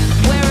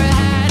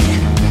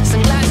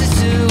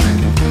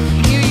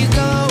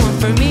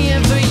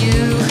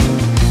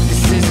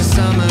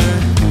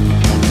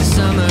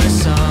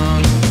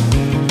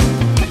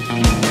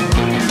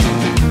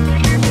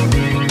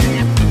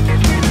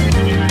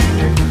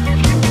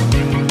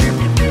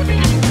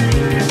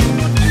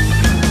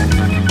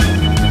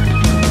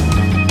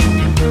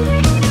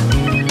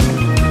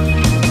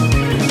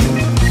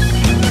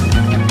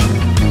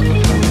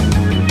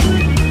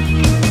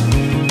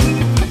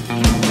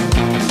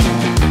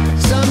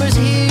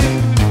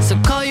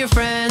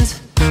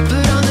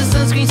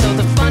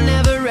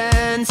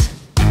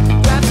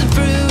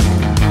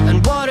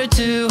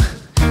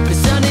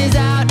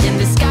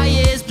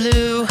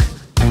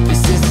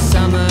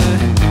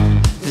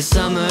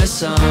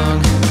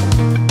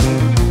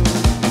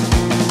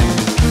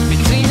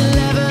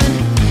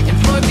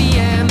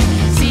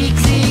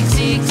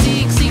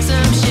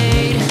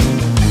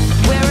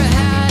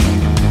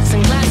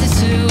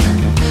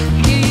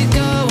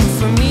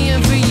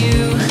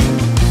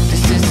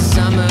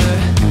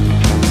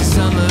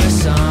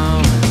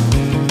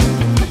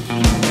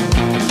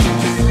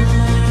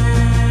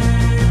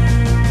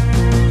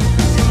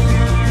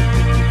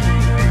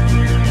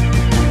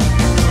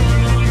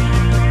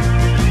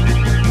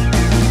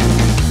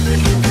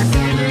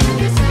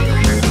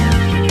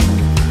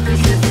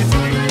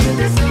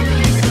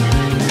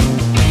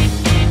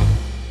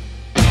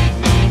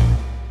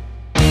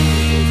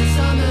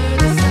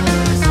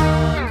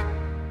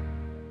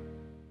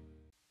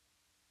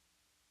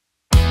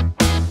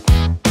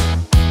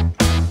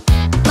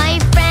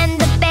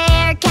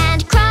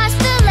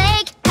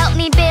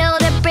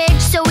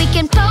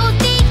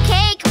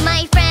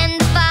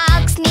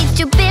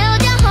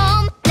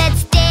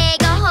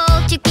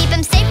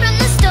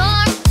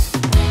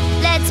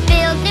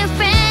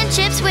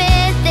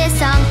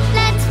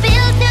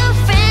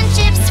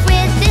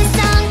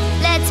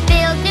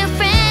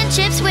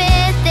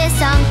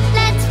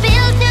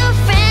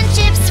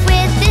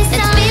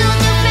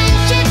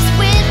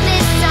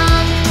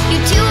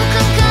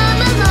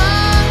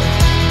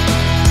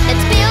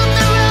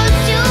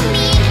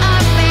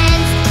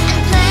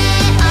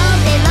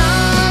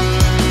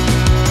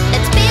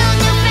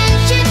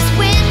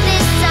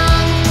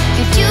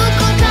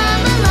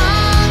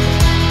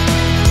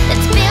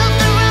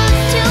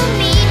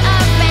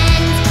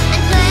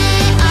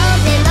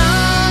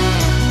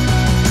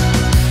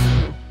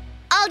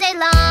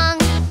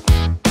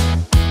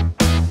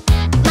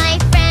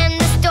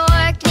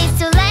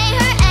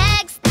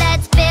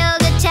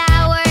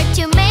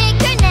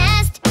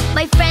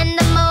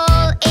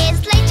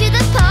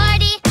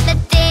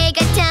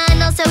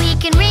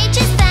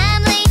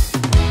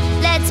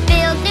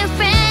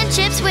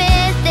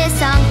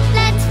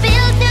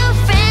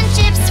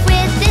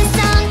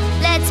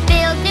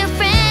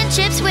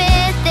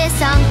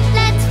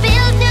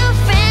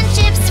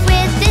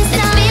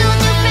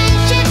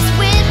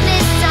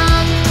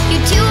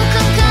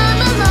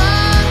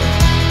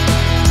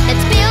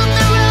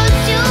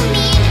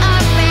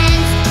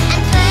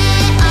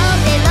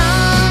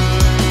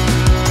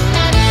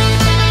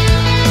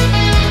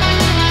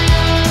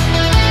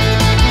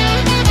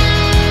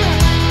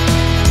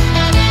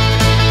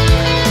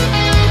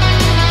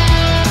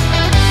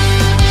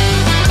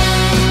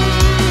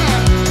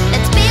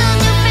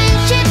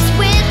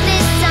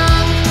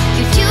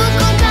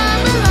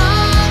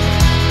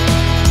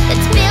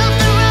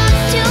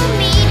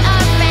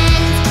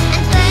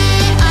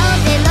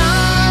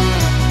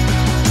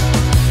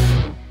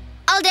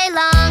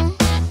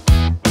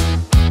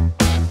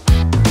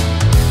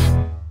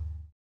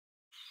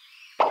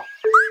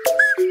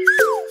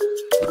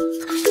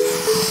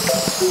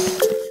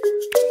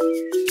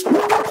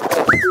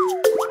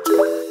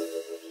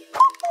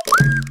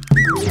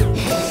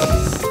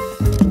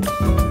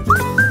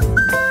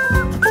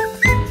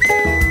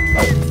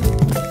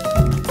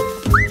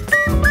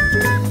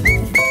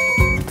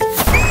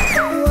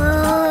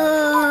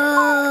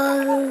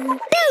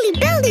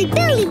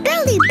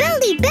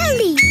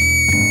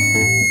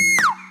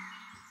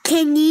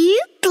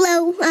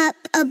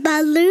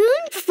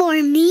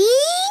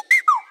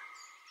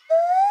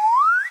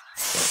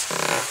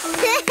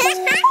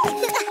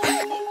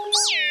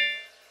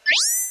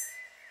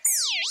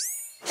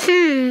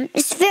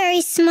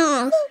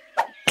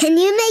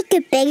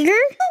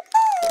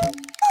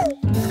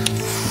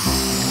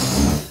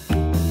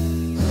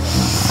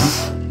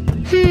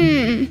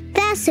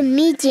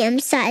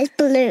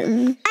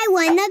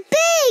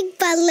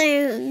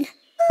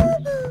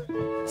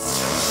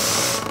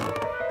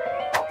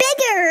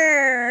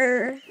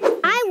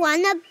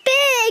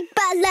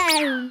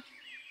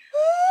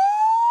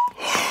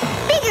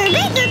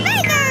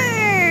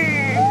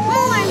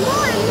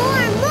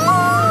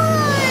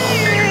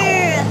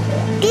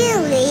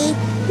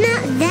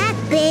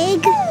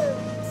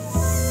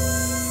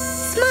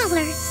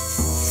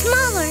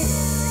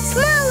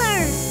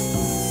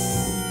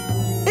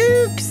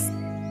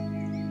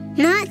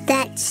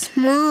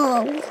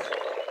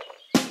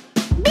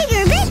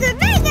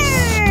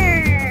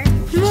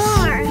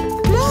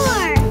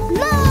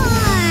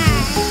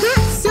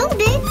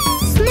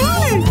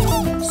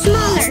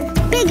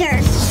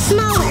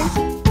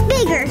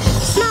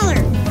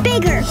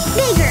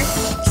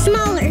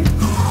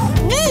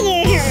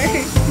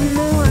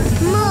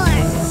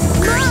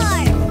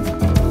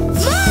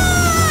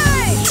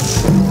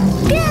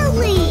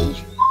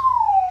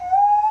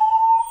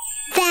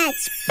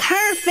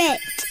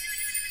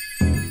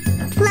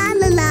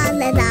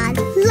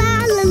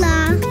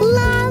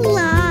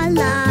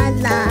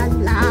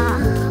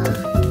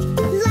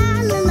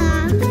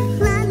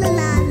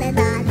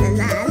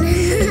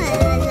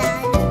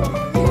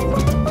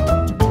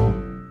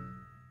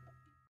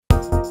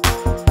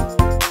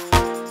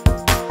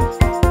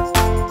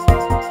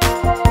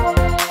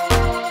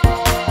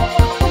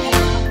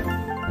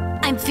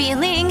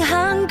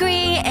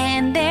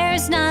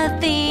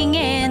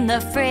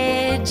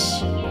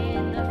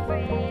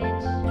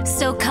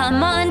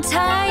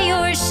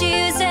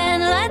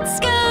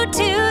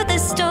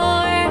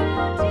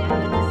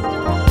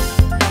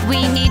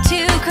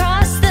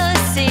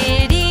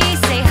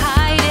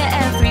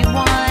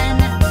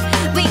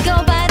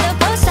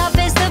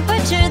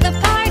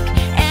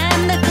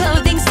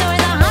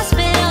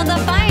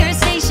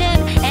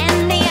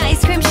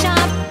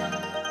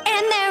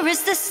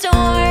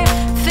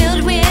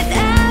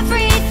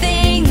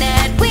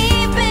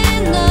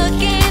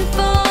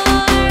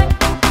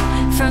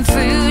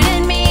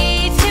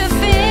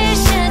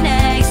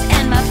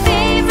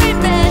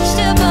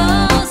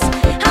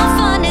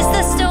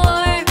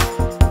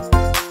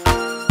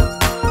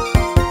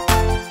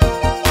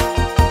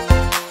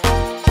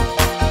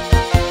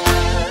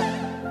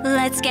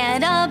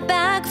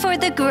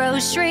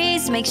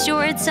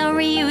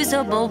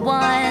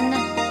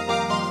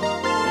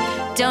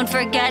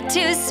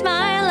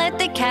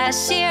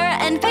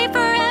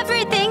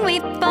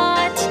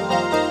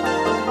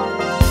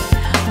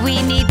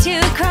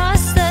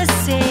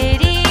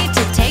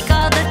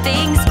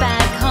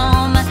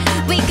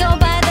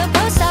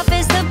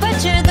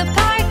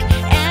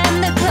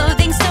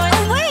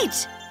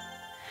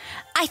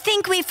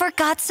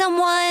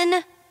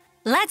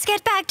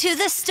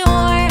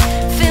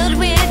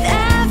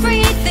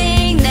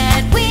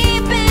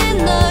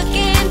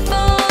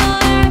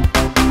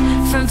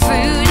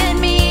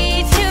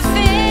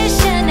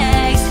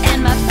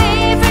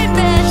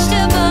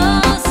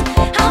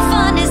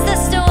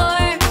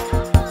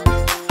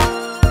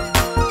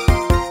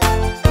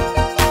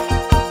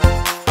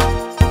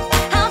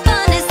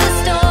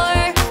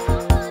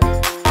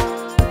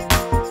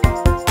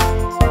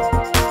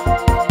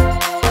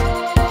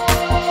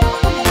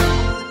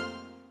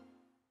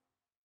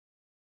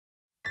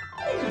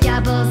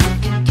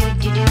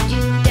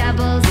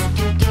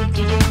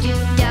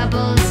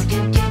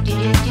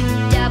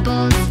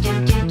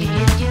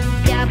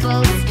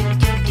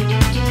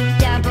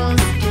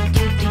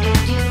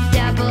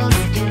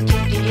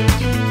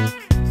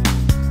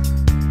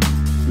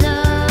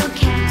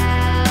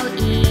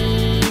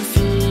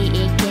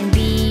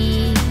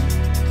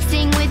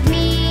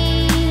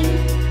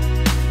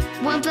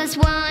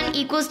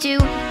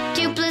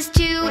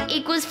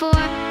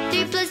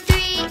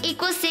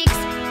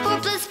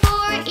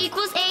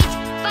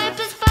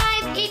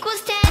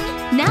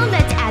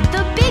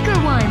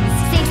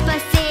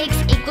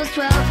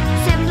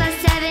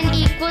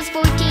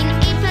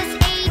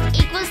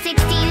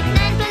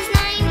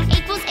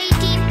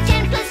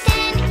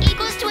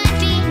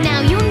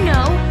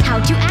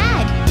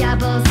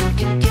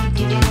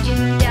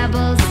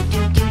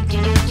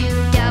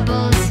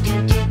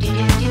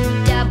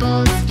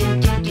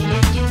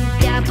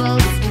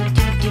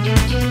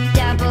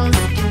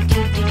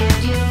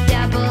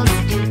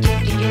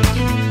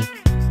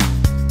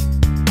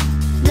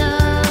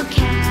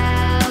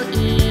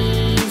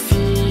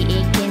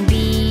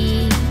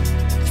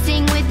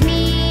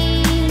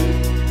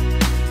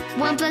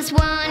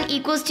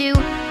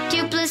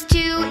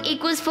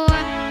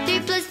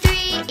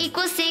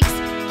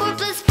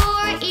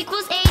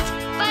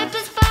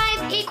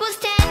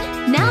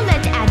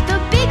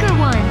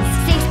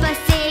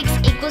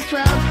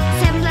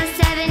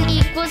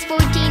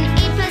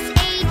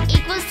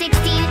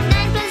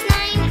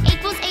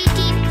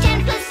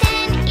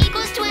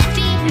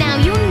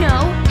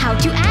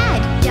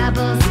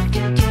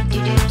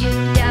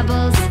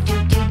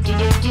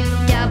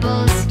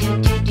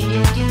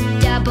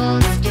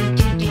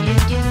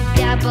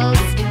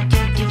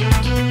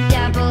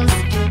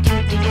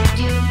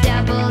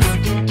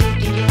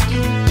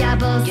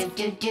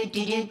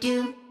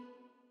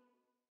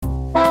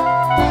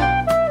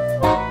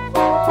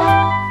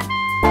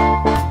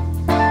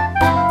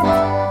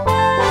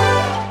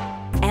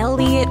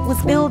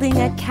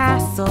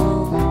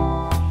 castle.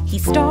 He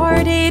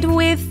started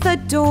with the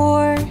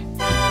door.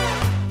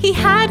 He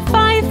had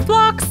 5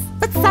 blocks,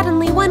 but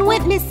suddenly one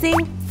went missing.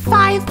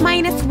 5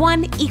 minus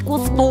 1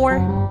 equals 4.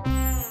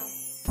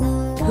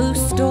 Who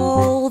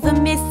stole the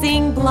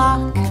missing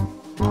block?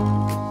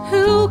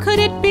 Who could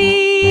it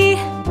be?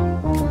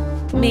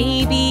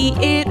 Maybe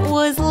it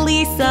was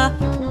Lisa,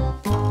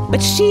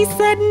 but she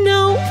said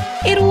no,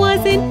 it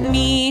wasn't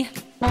me.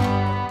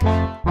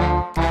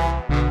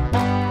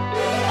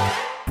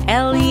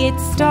 Elliot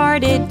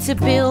started to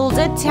build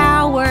a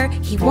tower.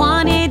 He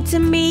wanted to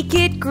make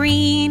it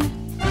green.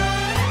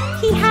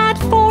 He had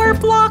 4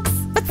 blocks,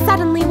 but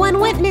suddenly one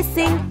went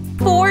missing.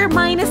 4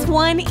 minus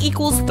 1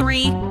 equals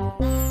 3.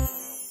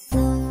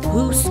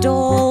 Who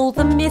stole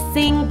the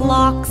missing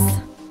blocks?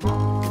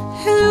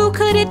 Who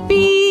could it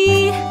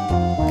be?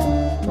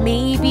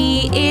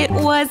 Maybe it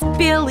was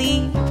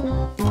Billy,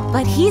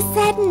 but he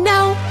said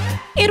no,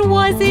 it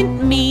wasn't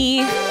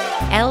me.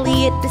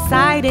 Elliot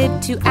decided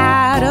to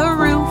add a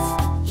roof.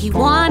 He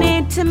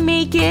wanted to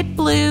make it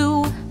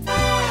blue.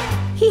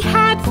 He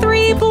had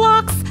 3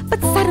 blocks,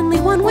 but suddenly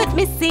one went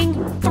missing.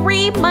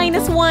 3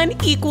 minus 1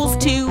 equals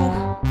 2.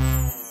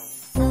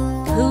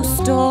 Who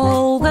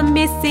stole the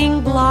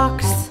missing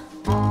blocks?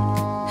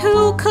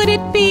 Who could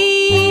it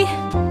be?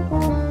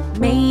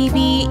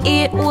 Maybe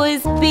it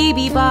was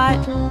Baby Bot,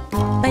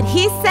 but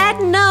he said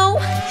no,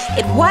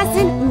 it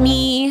wasn't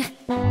me.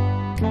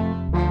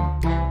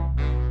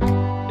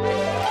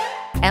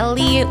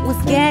 Elliot was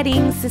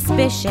getting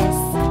suspicious,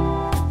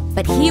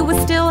 but he was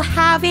still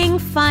having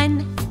fun.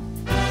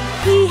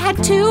 He had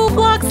 2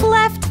 blocks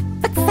left,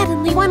 but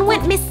suddenly one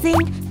went missing.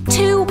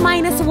 2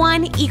 minus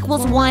 1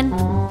 equals 1.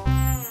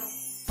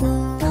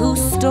 Who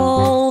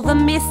stole the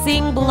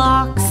missing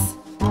blocks?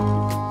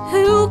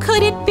 Who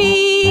could it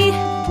be?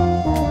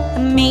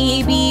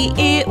 Maybe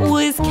it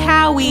was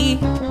Cowie,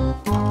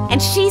 and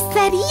she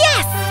said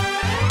yes,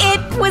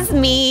 it was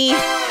me.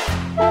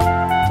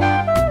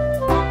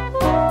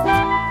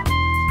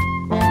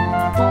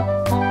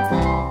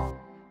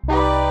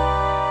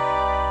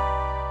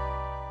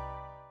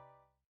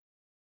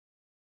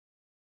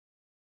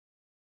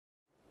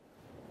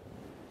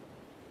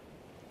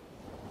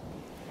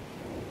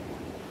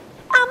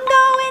 I'm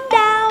going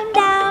down,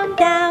 down,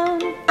 down,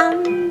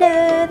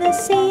 under the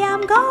sea.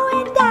 I'm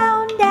going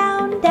down,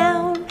 down,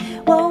 down.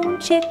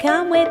 Won't you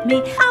come with me?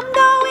 I'm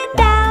going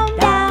down,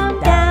 down,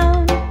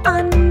 down,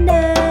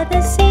 under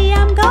the sea.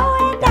 I'm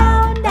going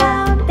down,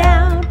 down,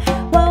 down.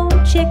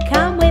 Won't you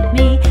come with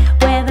me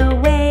where the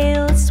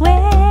whale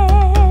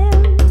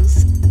swims?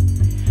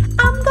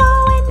 I'm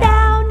going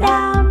down,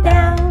 down,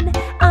 down,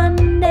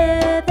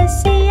 under the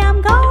sea.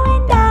 I'm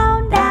going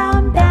down,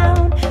 down,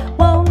 down.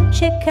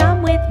 Won't you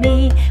come with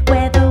me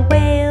where the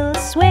whale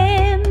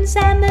swims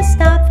and the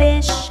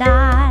starfish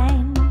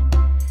shine?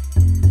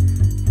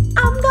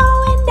 I'm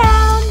going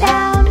down,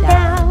 down,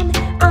 down,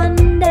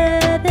 under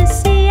the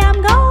sea.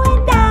 I'm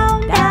going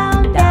down,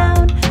 down,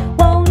 down.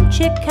 Won't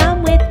you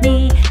come with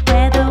me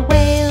where the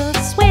whale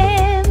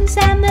swims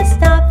and the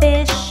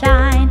starfish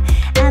shine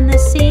and the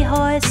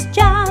seahorse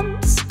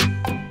jumps?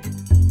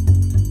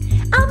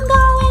 I'm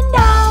going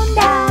down,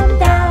 down,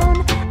 down,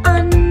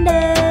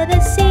 under the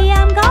sea.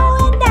 I'm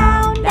going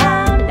down,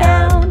 down,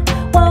 down.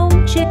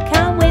 Won't you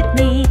come with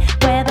me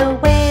where the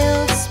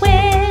whale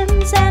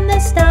swims and the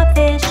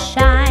starfish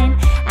shine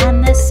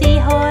and the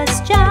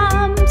seahorse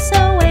jumps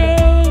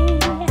away?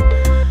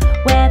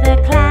 Where the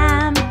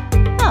clam...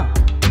 Oh,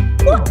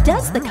 what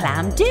does the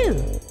clam do?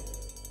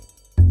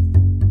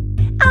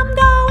 I'm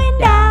going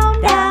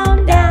down,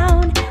 down,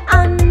 down,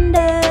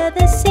 under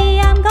the sea.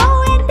 I'm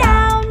going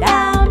down,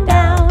 down,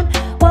 down.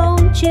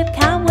 Won't you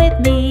come with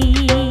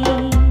me?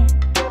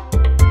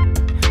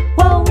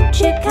 Won't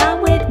you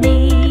come with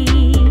me?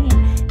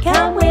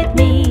 Come with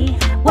me.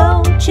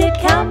 Won't you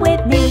come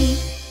with me?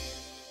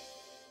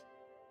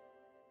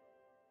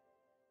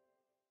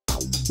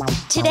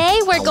 Today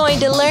we're going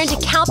to learn to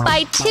count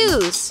by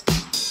 2s.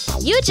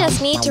 You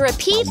just need to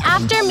repeat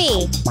after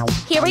me.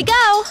 Here we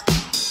go.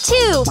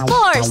 2,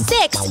 4,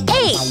 6, 8. 2,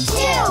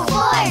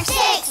 4,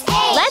 6,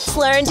 8. Let's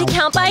learn to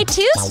count by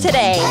 2s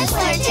today. Let's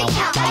learn to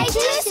count by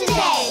 2s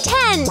today.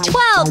 10,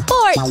 12,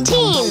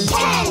 14.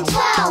 10,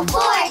 12,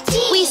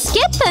 14. We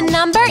skip the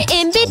number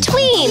in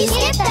between. We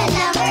skip the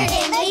number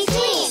in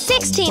between.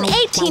 16,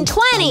 18,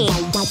 20.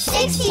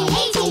 16,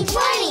 18,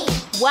 20.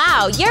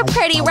 Wow, you're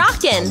pretty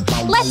rockin'.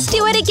 Let's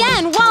do it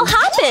again while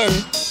hopping.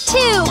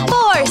 2,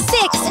 4, 6,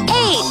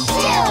 8.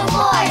 2,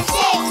 4,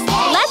 6,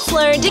 8. Let's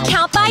learn to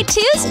count by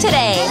 2s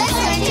today. Let's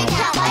learn to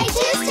count by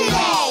 2s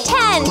today.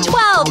 10,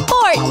 12,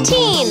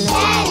 14.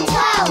 10,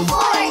 12,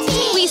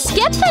 14. We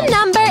skip the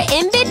number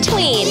in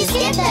between. We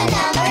skip the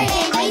number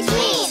in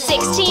between.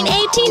 16,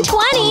 18,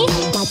 20.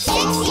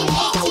 16,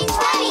 18,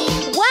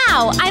 20.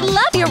 Wow, I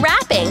love your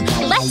rapping.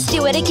 Let's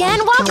do it again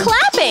while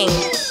clapping.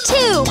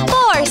 2,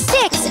 4,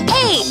 6,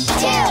 8.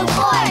 2,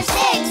 4, 6,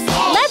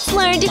 8. Let's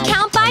learn to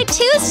count by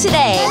 2s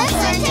today. Let's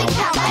learn to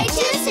count by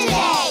 2s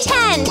today.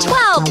 10,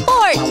 12,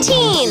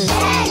 14.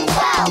 10,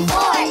 12,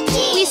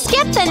 14. We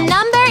skip the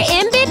number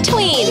in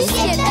between. We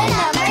skip the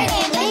number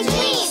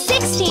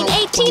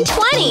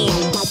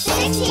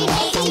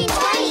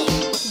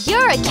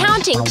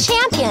dancing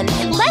champion.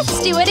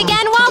 Let's do it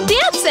again while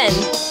dancing.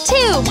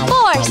 2,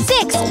 4,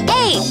 6, 8. 2,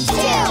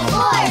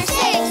 4, 6,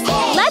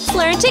 8. Let's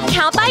learn to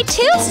count by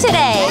twos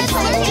today. Let's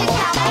learn to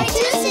count by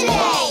twos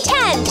today.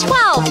 10,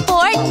 12,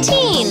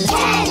 14.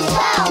 10,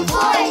 12,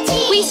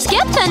 14. We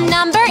skip the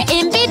number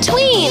in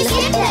between.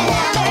 Skip the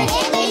number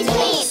in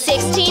between.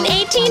 16,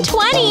 18,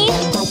 20.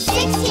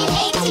 16,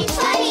 18,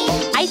 20.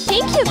 I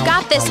think you've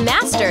got this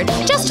mastered.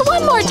 Just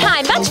one more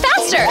time, much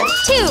faster.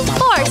 2,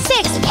 4, 6,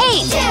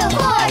 8. 2,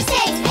 4, 6,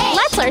 8.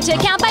 Let's learn to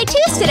count by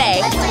twos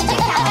today. Let's learn to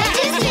count by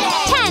twos today.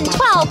 10,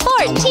 12,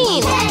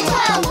 14. 10,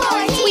 12,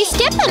 14. We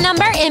skip the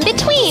number in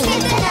between.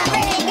 Skip the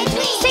number in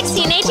between.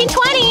 16, 18,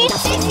 20.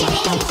 16,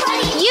 18,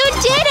 20. You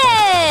did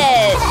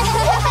it!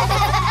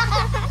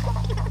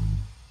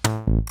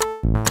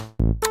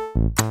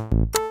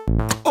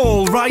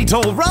 All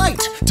right.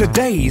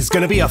 Today's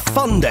gonna be a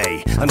fun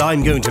day, and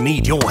I'm going to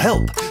need your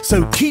help.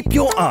 So keep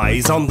your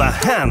eyes on the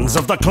hands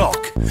of the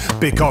clock,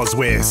 because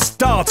we're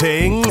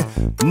starting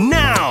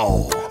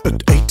now.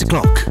 At 8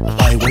 o'clock,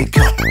 I wake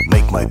up,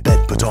 make my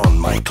bed, put on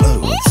my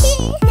clothes.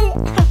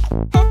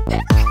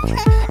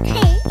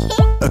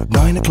 At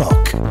 9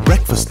 o'clock,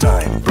 breakfast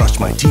time, brush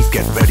my teeth,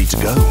 get ready to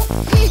go.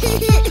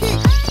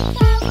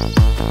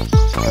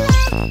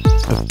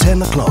 At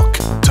 10 o'clock,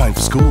 time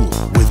for school.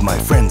 With my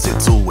friends,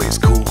 it's always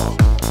cool.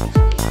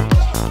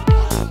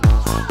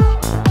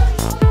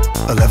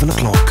 11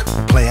 o'clock,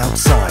 play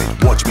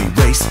outside. Watch me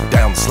race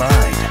down the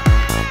slide.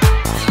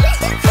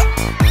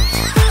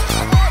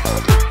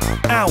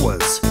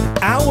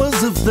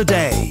 Hours of the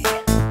day.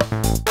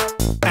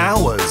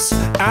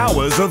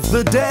 Hours of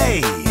the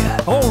day.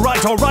 All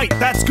right,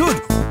 that's good.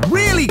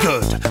 Really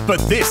good. But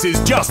this is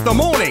just the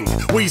morning.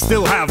 We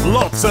still have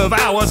lots of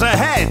hours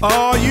ahead.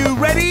 Are you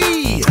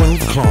ready?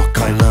 12 o'clock,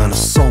 I learn a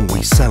song.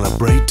 We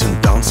celebrate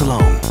and dance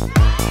along.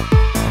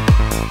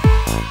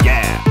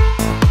 Yeah.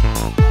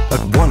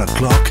 At 1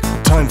 o'clock,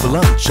 time for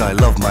lunch. I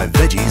love my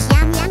veggies.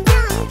 Yum, yum, yum.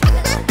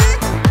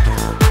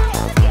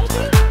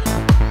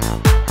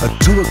 At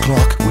 2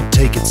 o'clock, we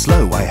take it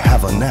slow. I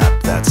have a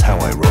nap, that's how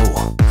I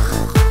roll.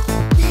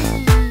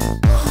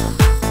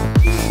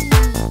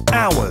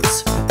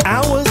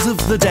 Hours of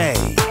the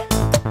day.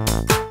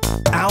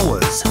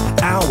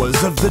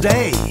 Hours of the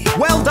day.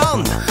 Well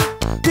done!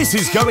 This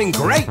is going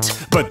great,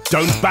 but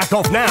don't back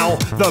off now.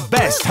 The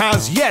best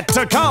has yet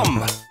to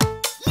come.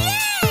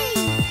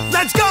 Yay!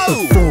 Let's go!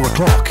 At 4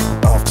 o'clock,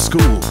 after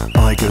school,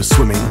 I go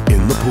swimming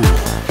in the pool.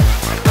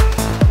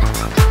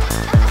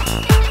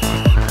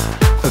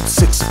 At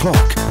 6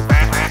 o'clock,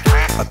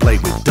 I play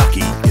with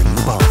Ducky in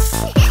the bath.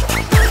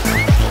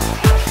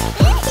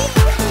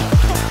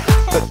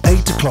 At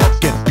 8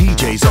 o'clock, get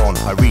PJs on.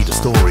 I read a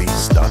story,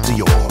 start to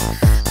yawn.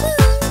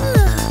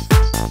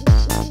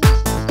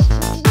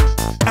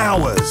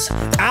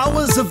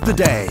 Hours of the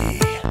day.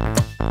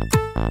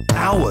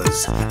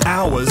 Hours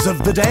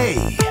of the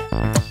day.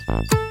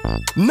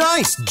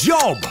 Nice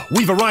job!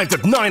 We've arrived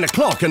at 9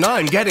 o'clock and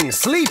I'm getting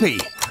sleepy.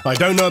 I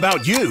don't know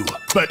about you,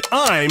 but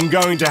I'm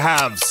going to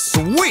have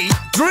sweet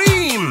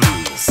dreams.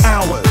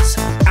 Hours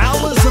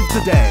of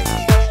the day.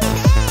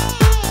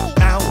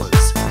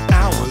 Hours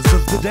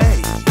of the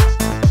day.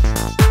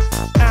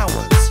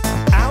 Hours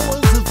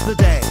of the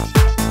day.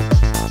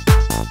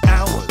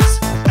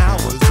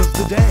 Hours of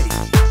the day.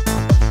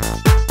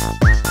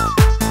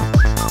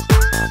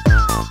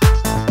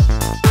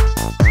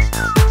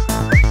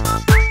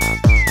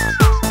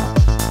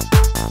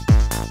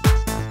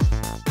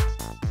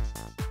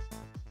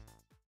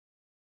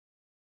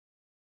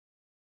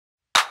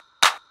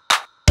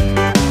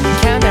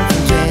 Countdown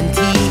from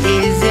 20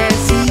 is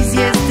as easy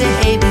as the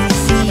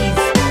ABCs.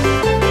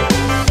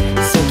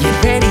 So get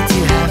ready.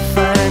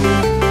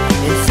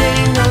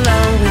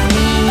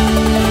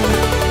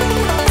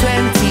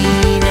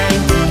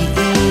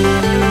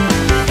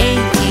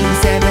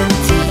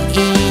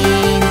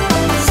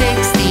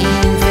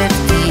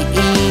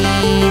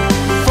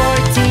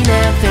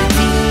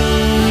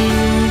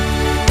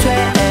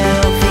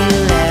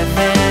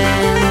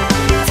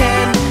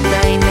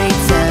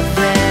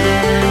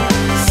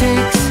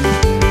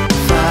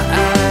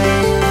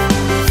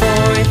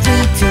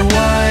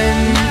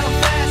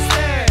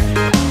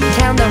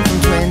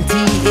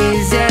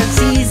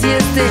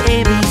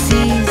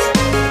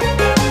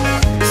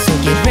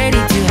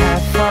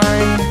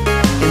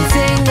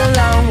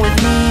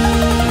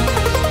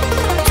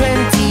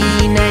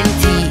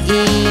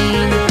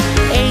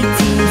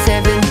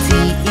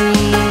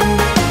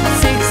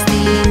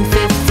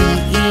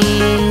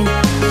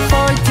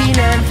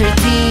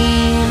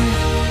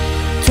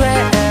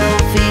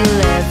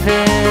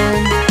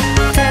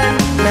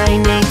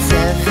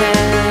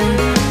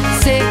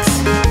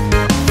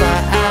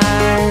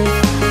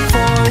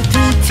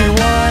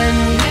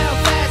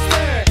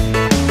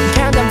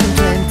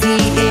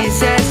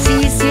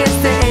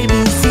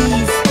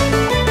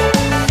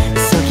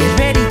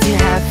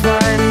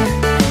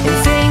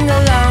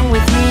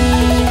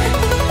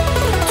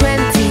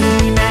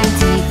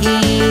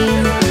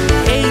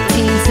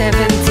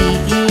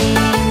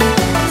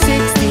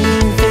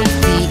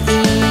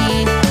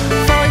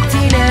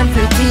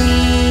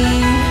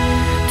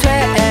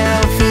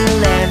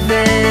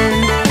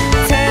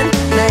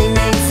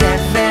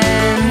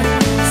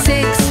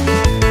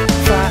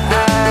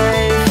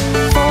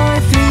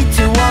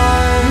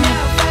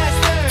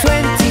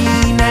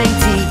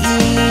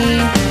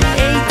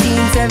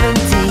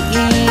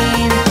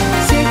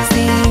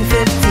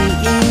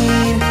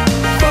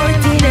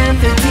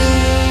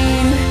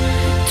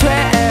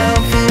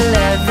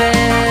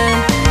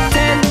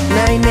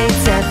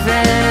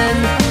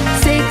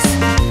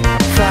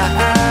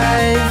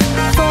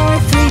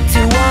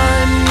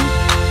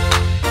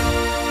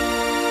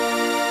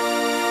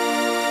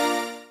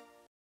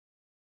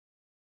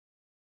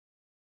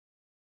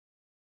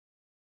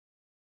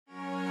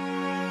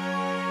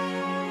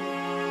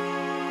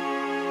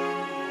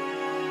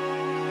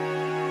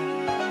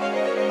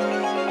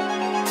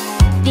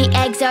 The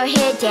eggs are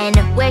hidden,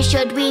 where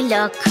should we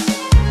look?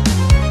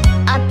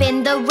 Up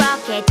in the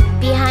rocket,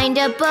 behind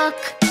a book.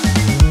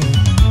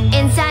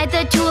 Inside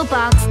the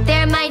toolbox,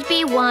 there might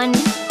be one.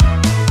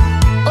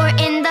 Or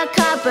in the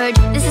cupboard,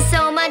 this is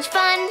so much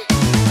fun.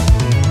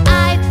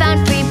 I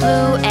found 3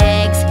 blue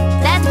eggs,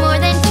 that's more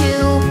than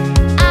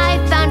 2.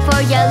 I found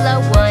 4 yellow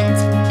ones,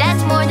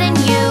 that's more than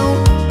you.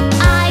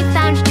 I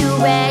found 2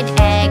 red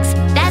eggs,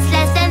 that's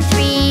less than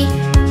 3.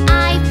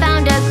 I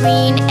found a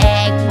green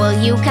egg, will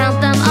you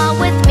count them all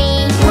with me?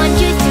 1,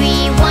 2,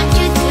 3, 1,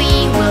 2,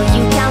 3, will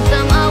you count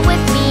them all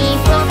with me?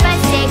 4, 5,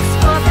 6,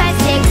 4, 5,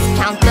 6,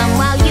 count them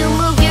while you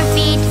move your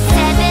feet.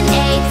 7,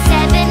 8,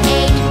 7,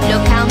 8,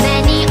 look how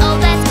many, oh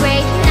that's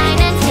great. 9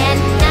 and 10,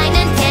 9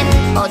 and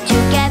 10, all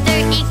together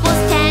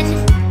equals 10.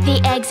 The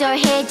eggs are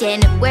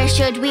hidden, where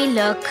should we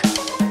look?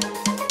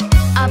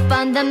 Up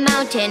on the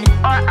mountain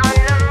or on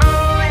the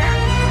moon?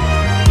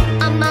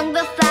 Among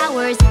the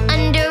flowers,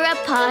 under a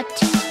pot.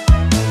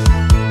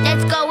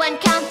 Let's go and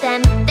count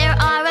them, there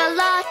are a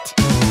lot.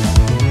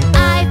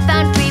 I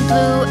found 3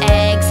 blue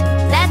eggs,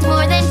 that's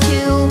more than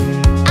 2.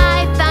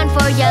 I found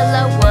 4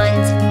 yellow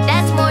ones,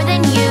 that's more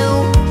than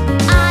you.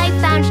 I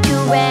found 2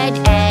 red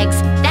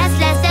eggs, that's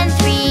less than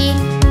 3.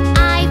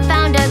 I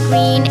found a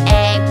green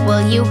egg,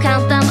 will you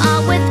count them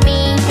all with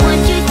me? 1,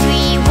 2,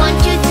 3, 1,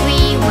 2,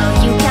 3, will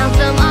you count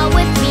them all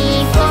with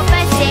me? 4,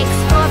 5, 6,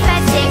 4,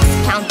 5, 6,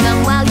 count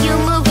them while you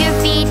move your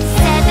feet.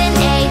 7,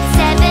 8,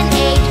 7,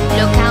 8,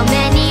 look how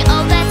many,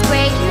 oh that's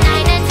great.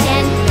 9 and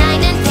 10,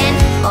 9 and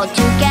 10, all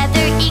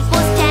together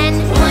equals 10.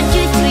 1,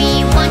 2,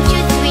 3, 1,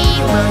 2,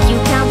 3, will you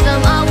count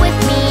them all with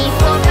me?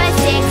 4, 5,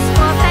 6,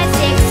 4, 5,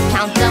 6,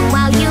 count them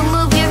while you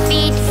move your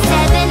feet.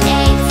 7,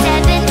 8,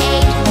 7,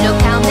 8, look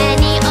how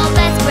many, oh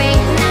that's great.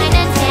 9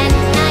 and 10,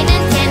 9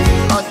 and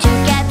 10, all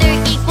together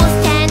equals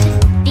 10.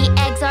 The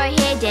eggs are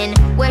hidden,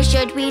 where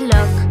should we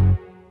look?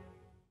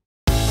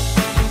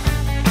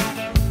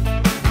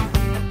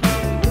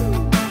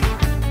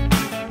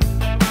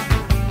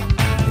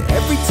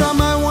 Every time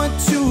I want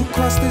to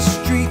cross the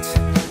street,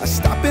 I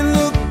stop and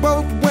look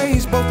both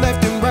ways, both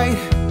left and right.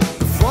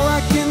 Before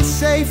I can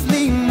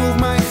safely move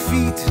my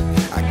feet,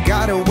 I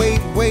gotta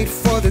wait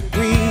for the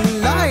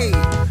green light.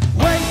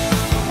 Wait,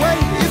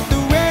 if the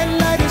red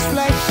light is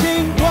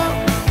flashing.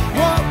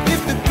 Walk,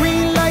 if the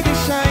green light is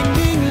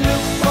shining.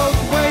 Look both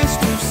ways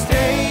to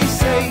stay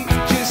safe.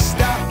 Just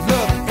stop,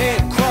 look,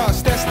 and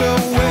cross, that's the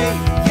way,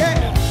 yeah.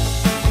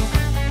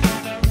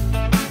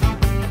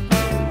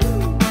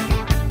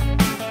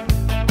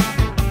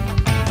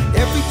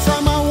 Every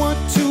time I want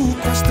to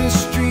cross the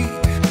street,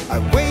 I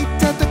wait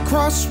at the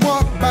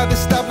crosswalk by the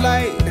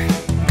stoplight.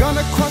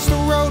 Gonna cross the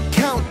road,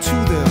 count to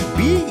the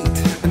beat.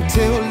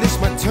 Until it's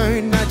my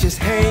turn, I just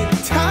hang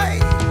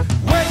tight.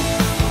 Wait,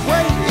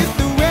 if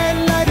the red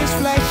light is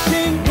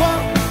flashing.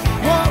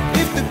 Walk,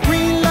 if the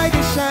green light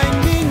is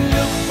shining.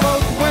 Look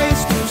both ways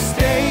to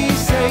stay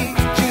safe.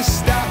 Just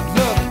stop,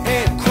 look,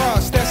 and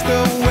cross, that's the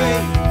way,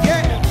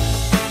 yeah.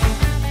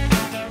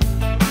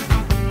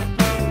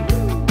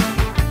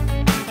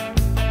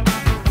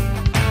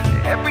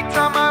 Every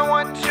time I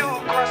want to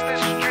cross the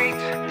street,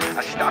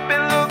 I stop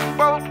and look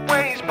both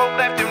ways, both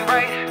left and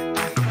right.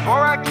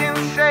 Before I can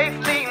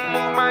safely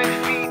move my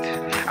feet,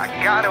 I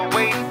gotta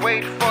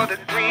wait for the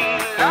green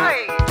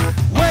light.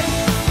 Wait,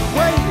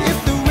 if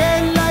the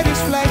red light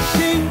is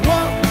flashing.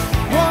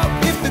 Walk,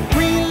 if the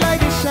green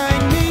light is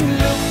shining.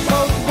 Look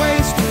both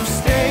ways to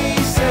stay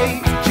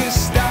safe. Just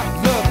stop,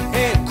 look,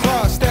 and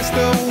cross, that's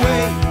the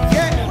way,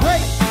 yeah.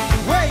 Wait,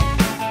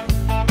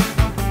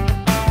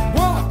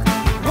 walk.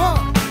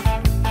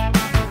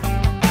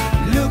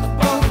 Look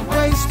both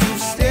ways to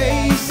stay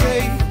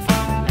safe.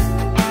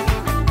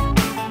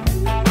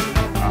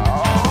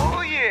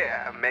 Oh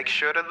yeah, make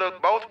sure to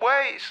look both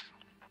ways.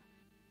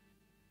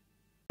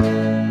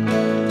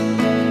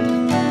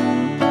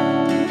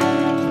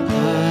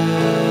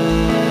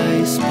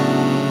 I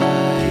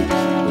spy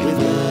with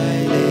my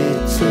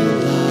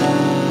little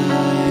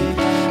eye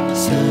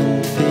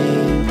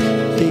something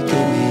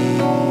beginning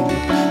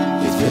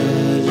with a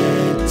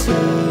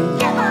letter.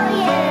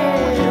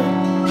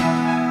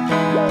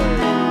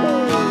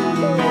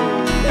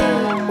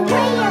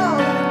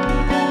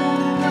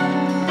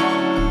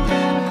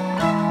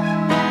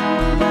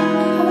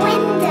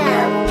 Window.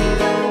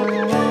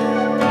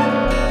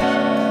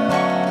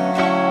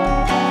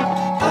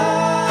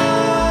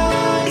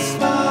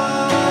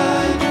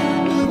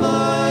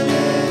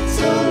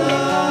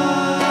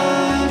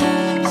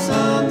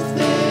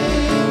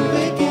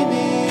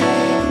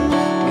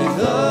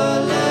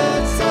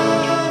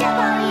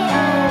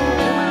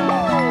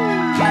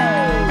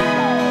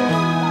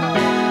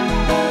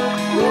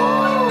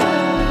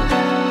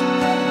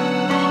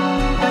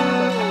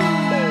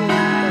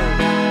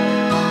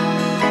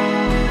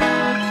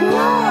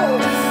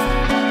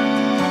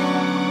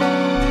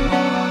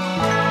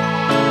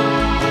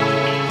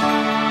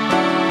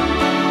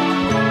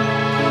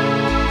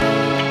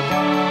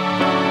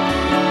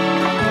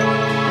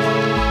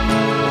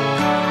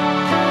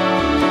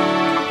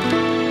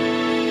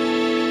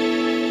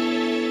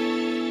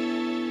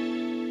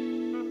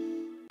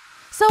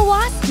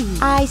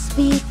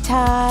 speak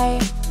Thai,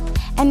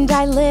 and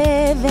I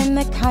live in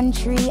the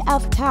country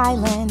of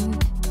Thailand.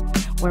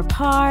 We're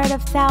part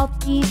of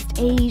Southeast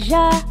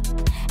Asia,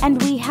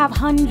 and we have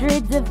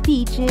hundreds of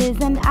beaches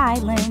and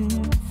islands.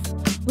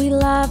 We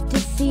love to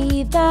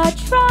see the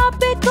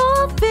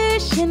tropical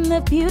fish in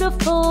the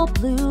beautiful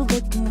blue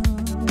lagoon.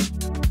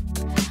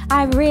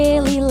 I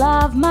really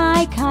love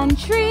my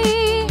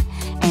country,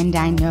 and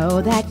I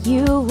know that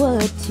you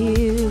would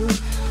too.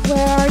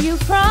 Where are you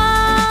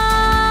from?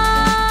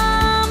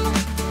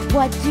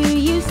 What do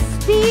you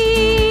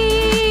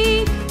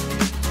speak?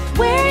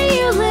 Where do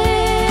you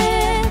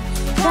live?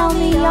 Tell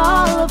me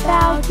all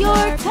about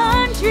your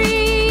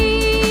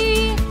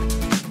country.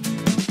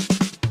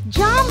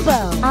 Jumbo!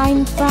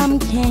 I'm from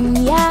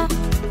Kenya,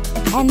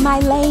 and my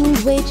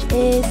language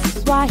is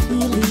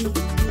Swahili.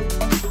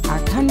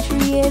 Our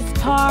country is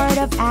part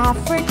of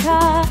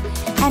Africa,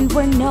 and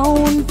we're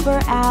known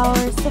for our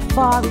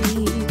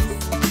safaris.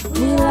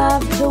 We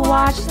love to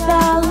watch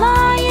the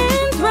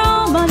lions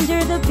roam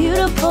under the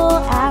beautiful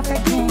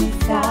African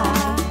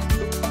sky.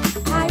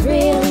 I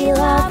really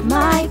love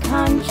my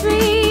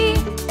country.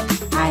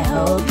 I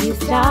hope you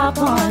stop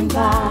on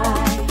by.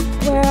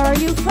 Where are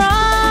you from?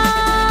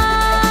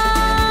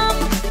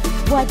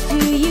 What do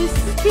you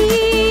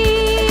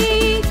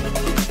speak?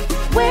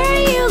 Where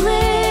do you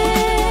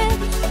live?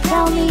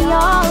 Tell me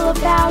all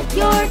about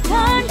your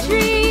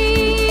country.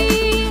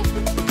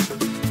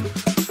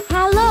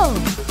 Hello,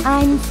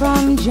 I'm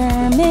from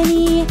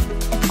Germany,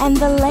 and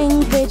the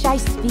language I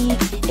speak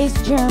is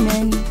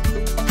German.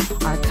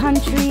 Our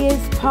country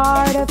is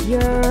part of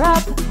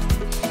Europe,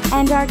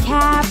 and our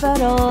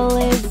capital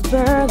is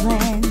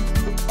Berlin.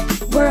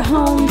 We're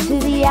home to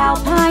the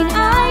Alpine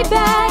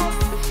ibex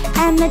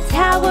and the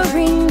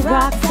towering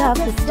rocks of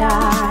the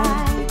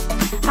sky.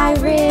 I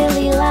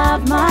really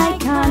love my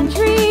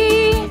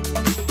country,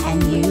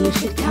 and you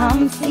should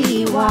come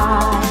see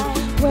why.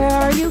 Where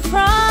are you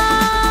from?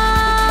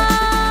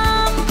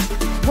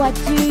 What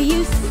do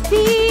you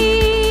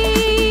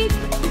speak?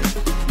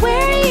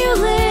 Where do you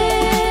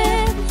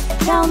live?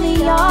 Tell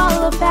me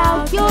all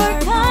about your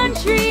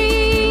country.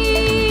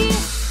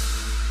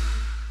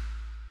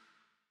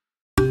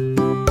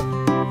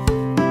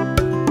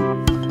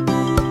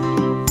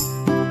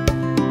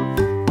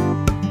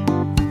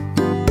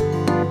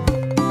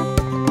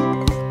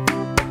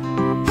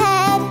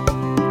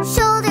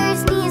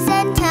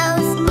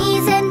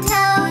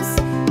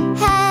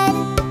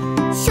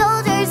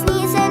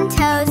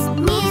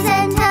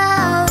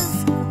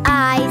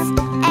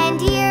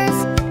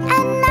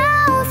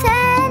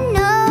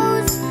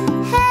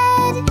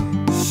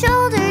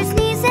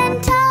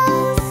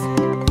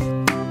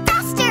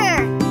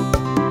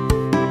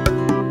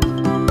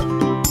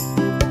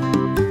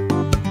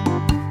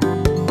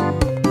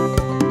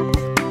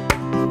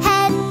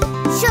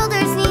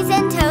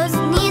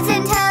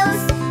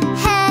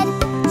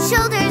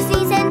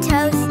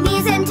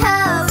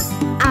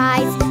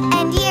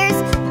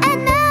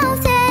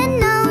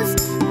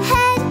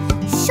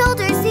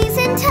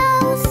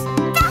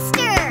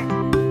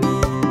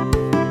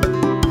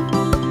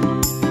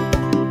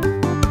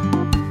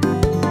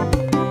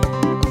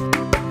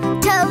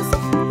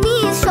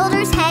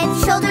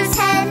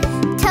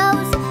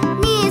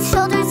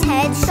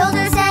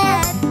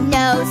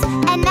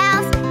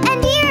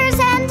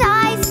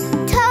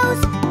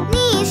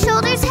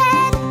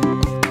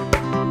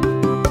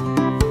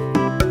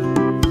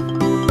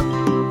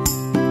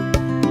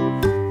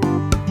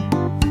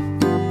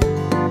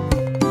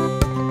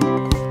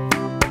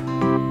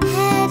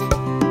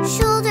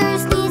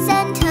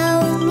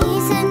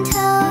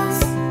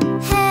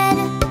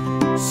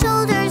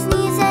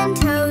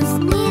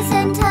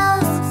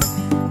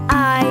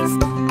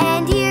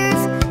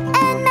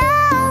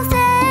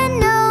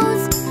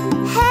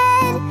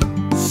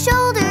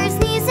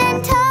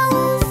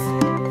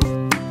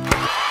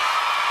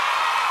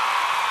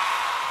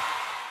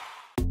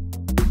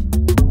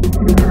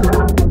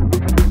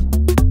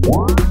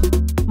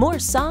 More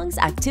songs,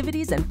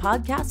 activities, and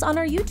podcasts on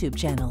our YouTube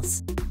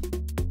channels.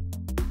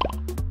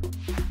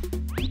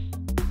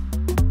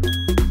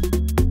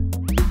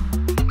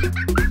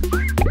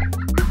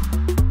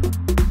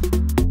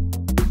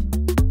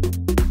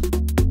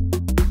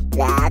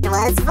 That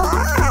was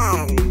fun!